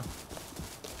here.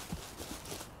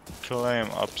 Claim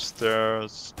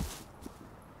upstairs.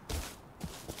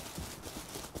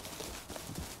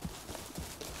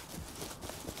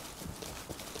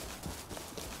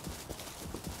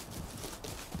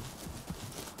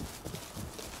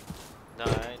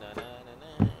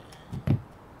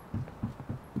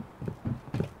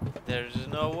 There's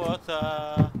no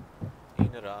water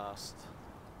in Rust.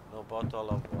 No bottle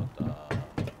of water.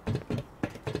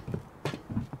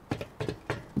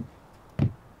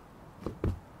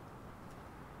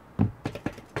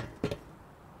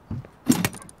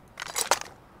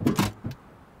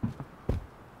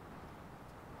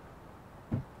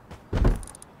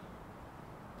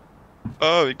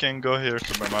 Oh, we can go here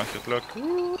to my market, look.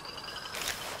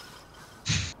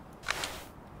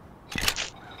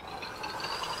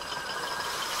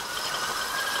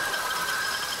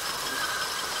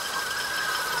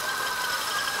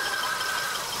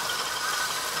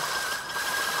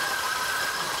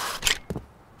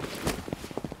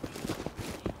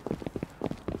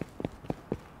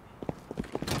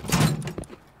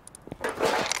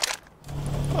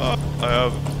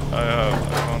 I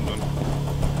found one.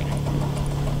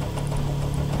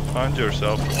 Find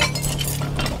yourself one.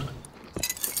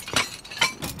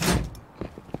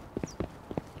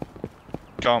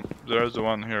 Come, there's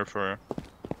one here for you.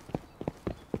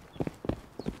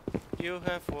 You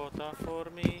have water for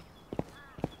me.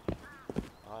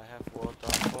 I have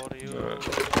water for you.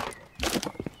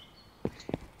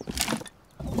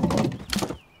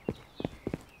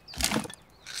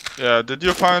 Yeah, did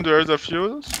you find where the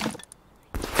fuse?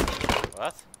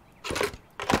 What?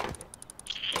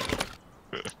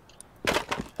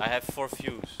 I have 4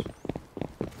 fuse.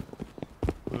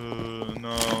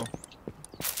 No.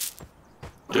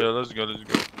 Yeah, let's go.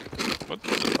 What the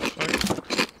fuck?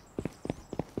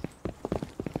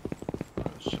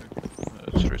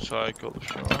 Let's recycle if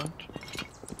you want.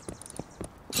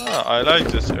 Ah, I like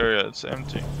this area, it's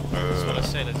empty. That's what I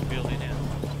say, let's build in here.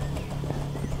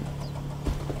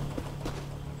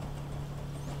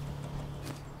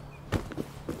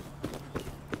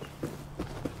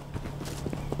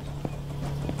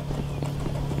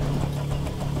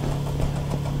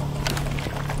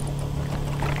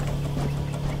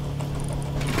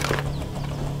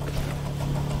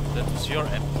 That was your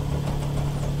app.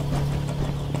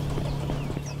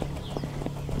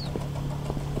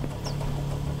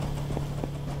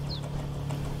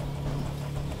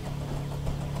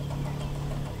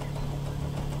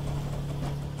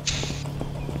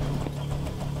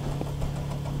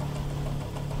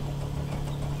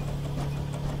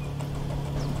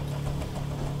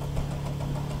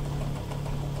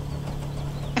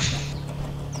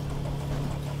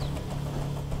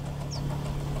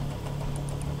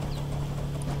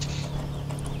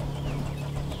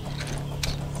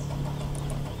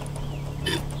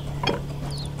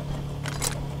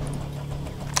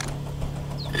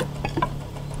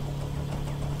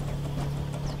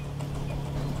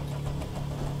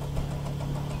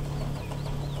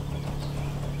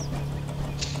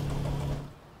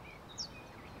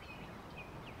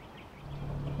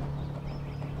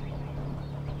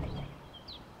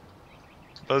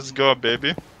 Let's go,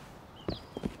 baby.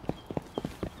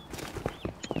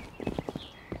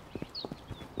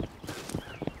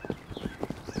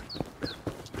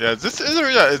 Yeah, this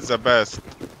area is the best.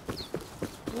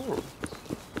 Ooh.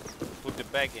 Put the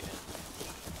bag in it.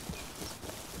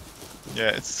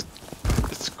 Yeah, it's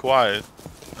quiet.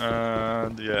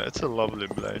 And yeah, it's a lovely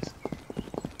place.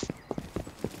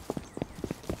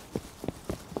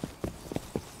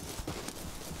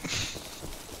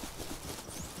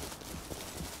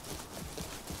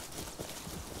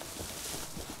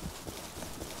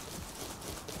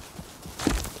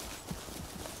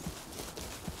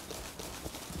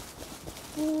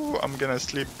 Ooh, I'm gonna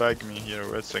sleep bag me here.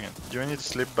 Wait a second. Do you need a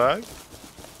sleep bag?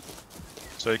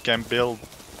 So you can build.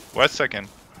 Wait a second.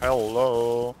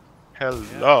 Hello.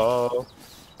 Hello.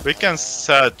 We can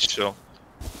satchel.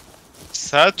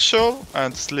 Satchel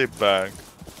and sleep bag.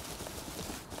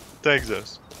 Take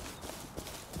this.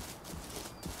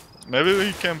 Maybe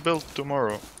we can build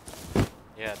tomorrow.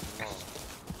 Yeah, tomorrow.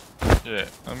 Yeah,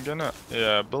 I'm gonna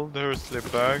build her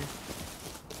sleep bag.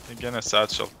 I'm gonna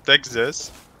satchel. Take this.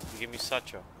 You give me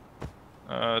Sacho.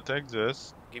 Take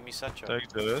this. Give me Sacho. Take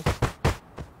this.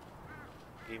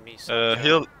 Give me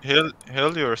Sacho.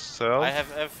 Heal yourself. I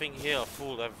have everything here,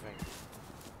 full everything.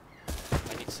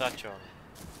 I need Sacho.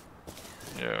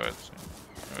 Yeah, wait a second.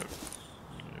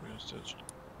 Give me a satchel.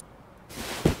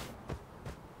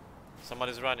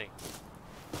 Somebody's running.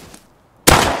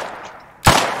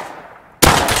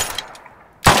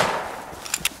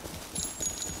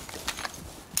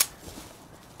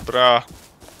 Bruh.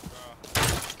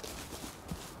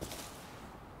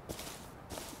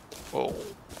 Oh.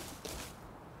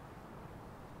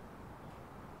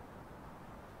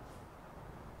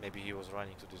 Maybe he was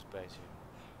running to this base here.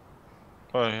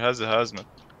 Oh, he has a hazmat.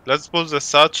 Let's put the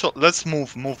satchel. Let's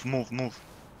move. Move. I'm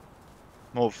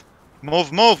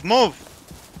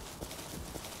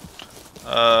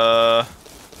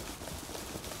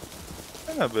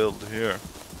gonna build here.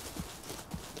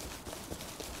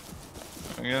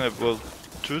 I'm gonna build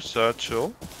 2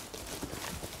 satchel.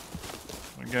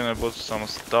 I'm gonna put some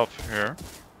stuff here.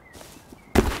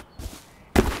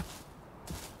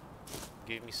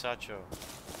 Give me Sacho.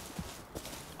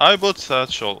 I put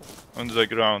satchel on the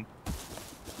ground.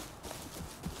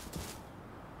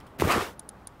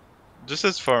 This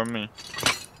is for me.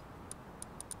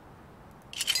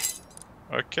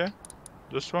 Okay.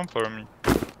 This one for me.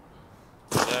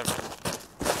 There.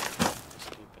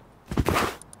 Just keep it.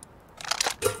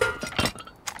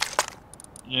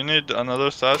 You need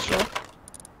another satchel?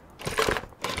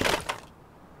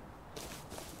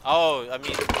 Oh, I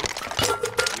mean,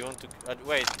 you want to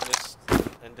wait? Let's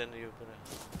and then you put it.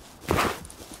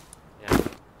 Yeah,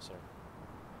 sorry.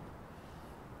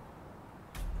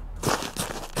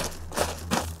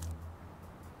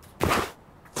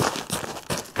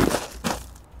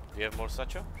 Do you have more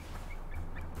Sacho?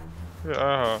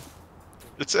 Yeah.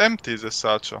 It's empty, the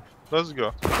satchel. Let's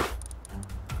go.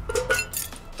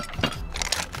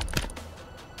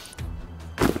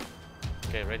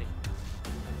 Okay, ready?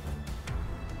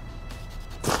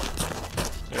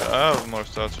 Yeah, I have more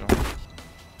satchel.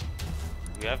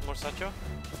 You have more Sacho?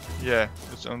 Yeah,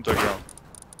 it's on the ground.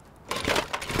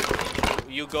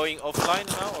 You going offline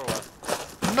now or what?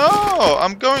 No,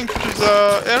 I'm going to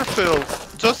the airfield.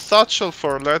 Just satchel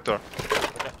for later.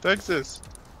 Okay, Take this.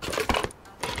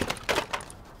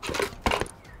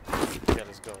 okay,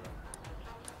 let's go then.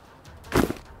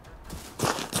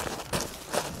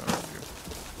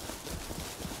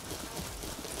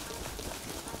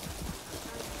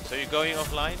 So you're going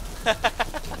offline?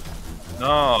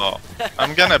 No,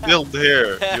 I'm gonna build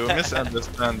here. You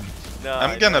misunderstand. No,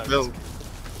 I'm I gonna know, build.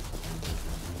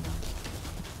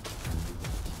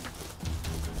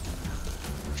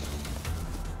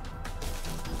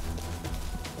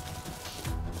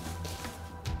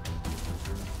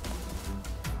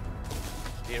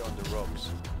 here on the rocks.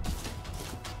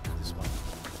 This one.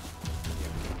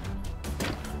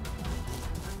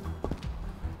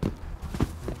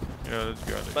 Yeah, let's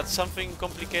go. But something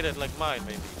complicated like mine,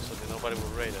 maybe, so that nobody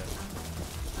will raid it.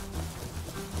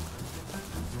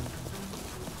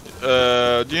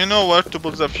 Do you know where to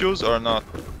put the fuse or not?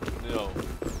 No.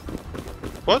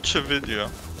 Watch a video.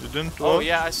 You didn't watch? Oh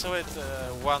yeah, I saw it.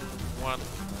 One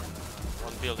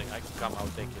building. I can come. I'll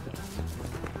take it.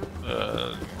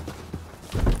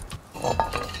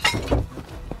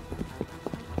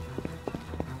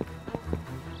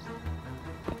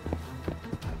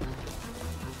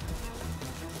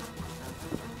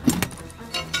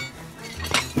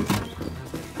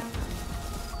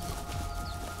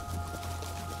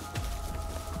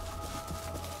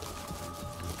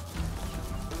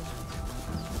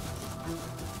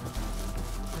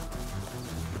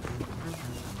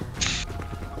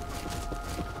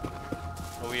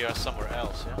 Oh, we are somewhere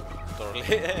else, yeah? Totally.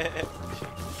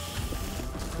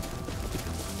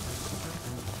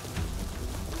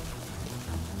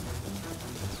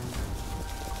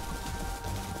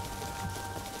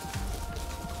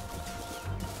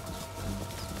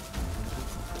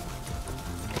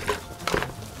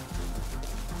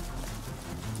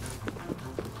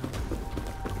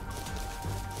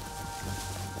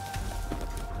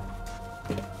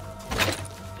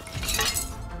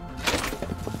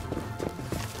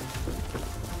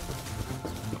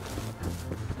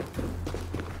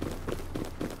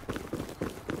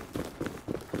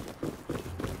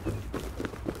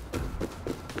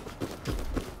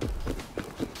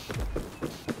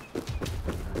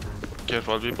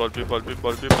 Careful,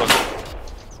 people.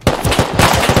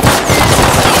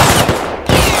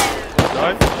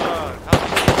 Die?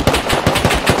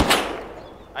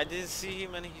 I didn't see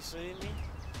him and he saw me.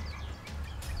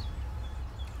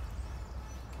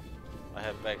 I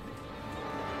have back.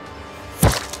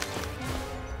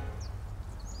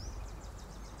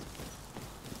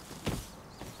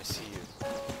 I see you.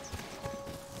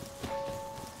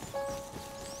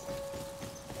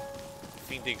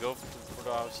 Think they go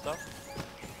for our stuff?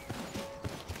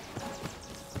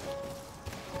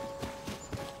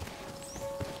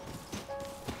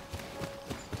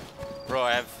 Bro,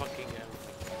 I have fucking everything.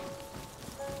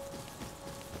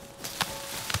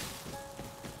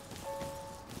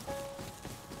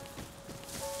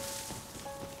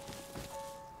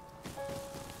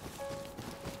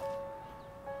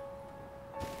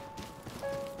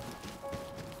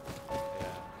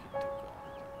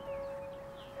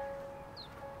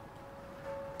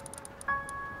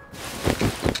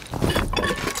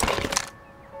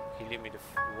 He leave me the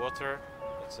water.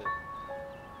 That's it.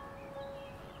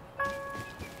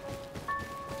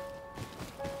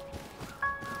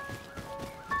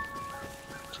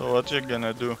 So what you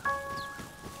gonna do?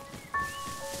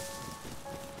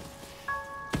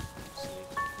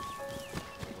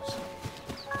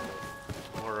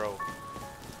 Tomorrow.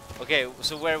 Okay,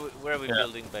 so where are we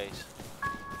building base?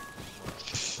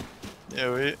 Yeah,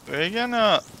 we're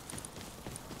gonna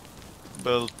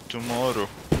build tomorrow.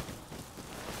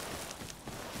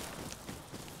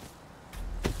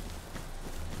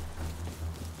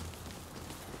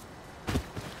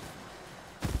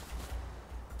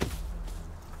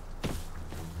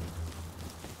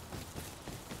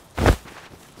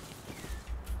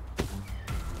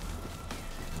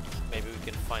 Maybe we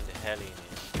can find a heli in it.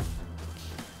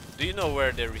 Do you know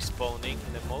where they're respawning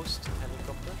the most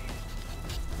helicopter?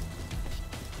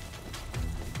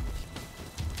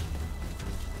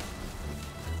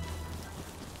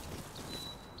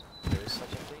 There is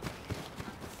such a thing?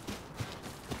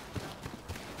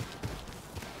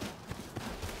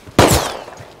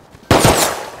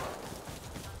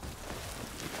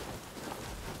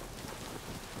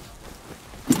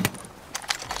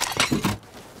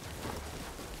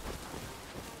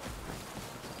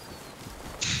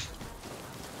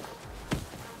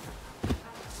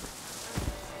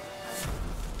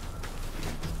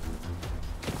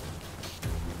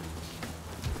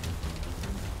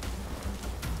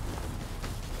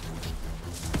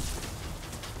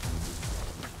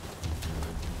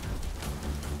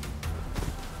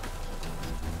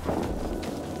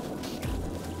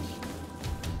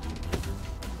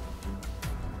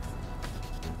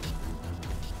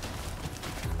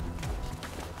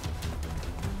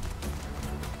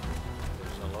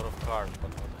 Cars, but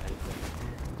not anything.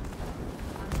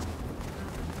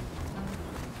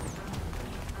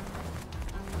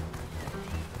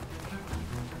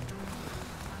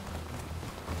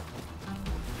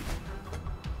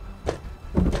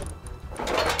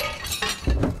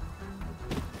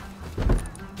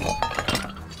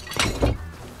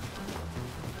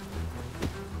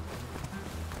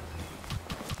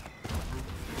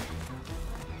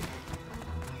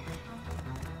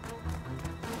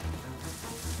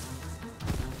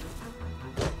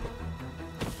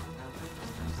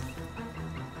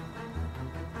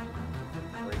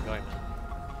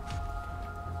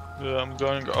 Yeah, I'm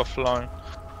going offline.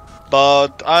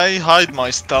 But I hide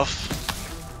my stuff.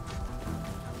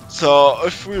 So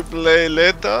if we play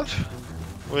later,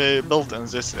 we build in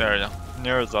this area,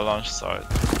 near the launch site.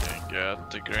 Okay, get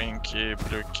the green key,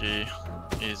 blue key,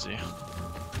 easy.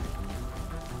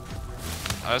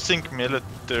 I think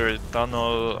military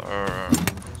tunnel or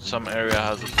some area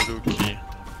has a blue key.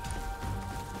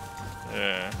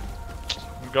 Yeah.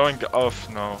 I'm going off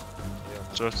now.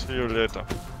 Yeah. So see you later.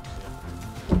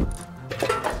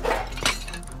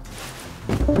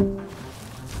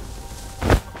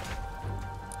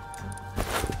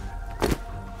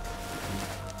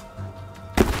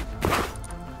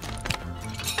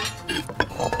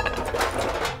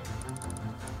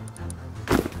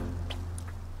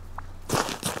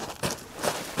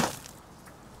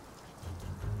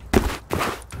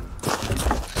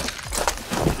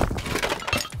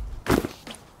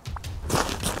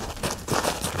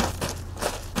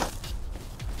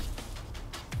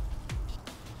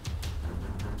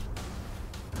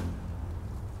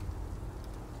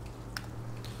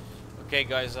 Okay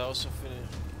guys, I also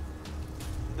finished.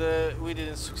 We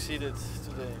didn't succeed it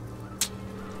today.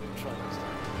 We'll try next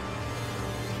time.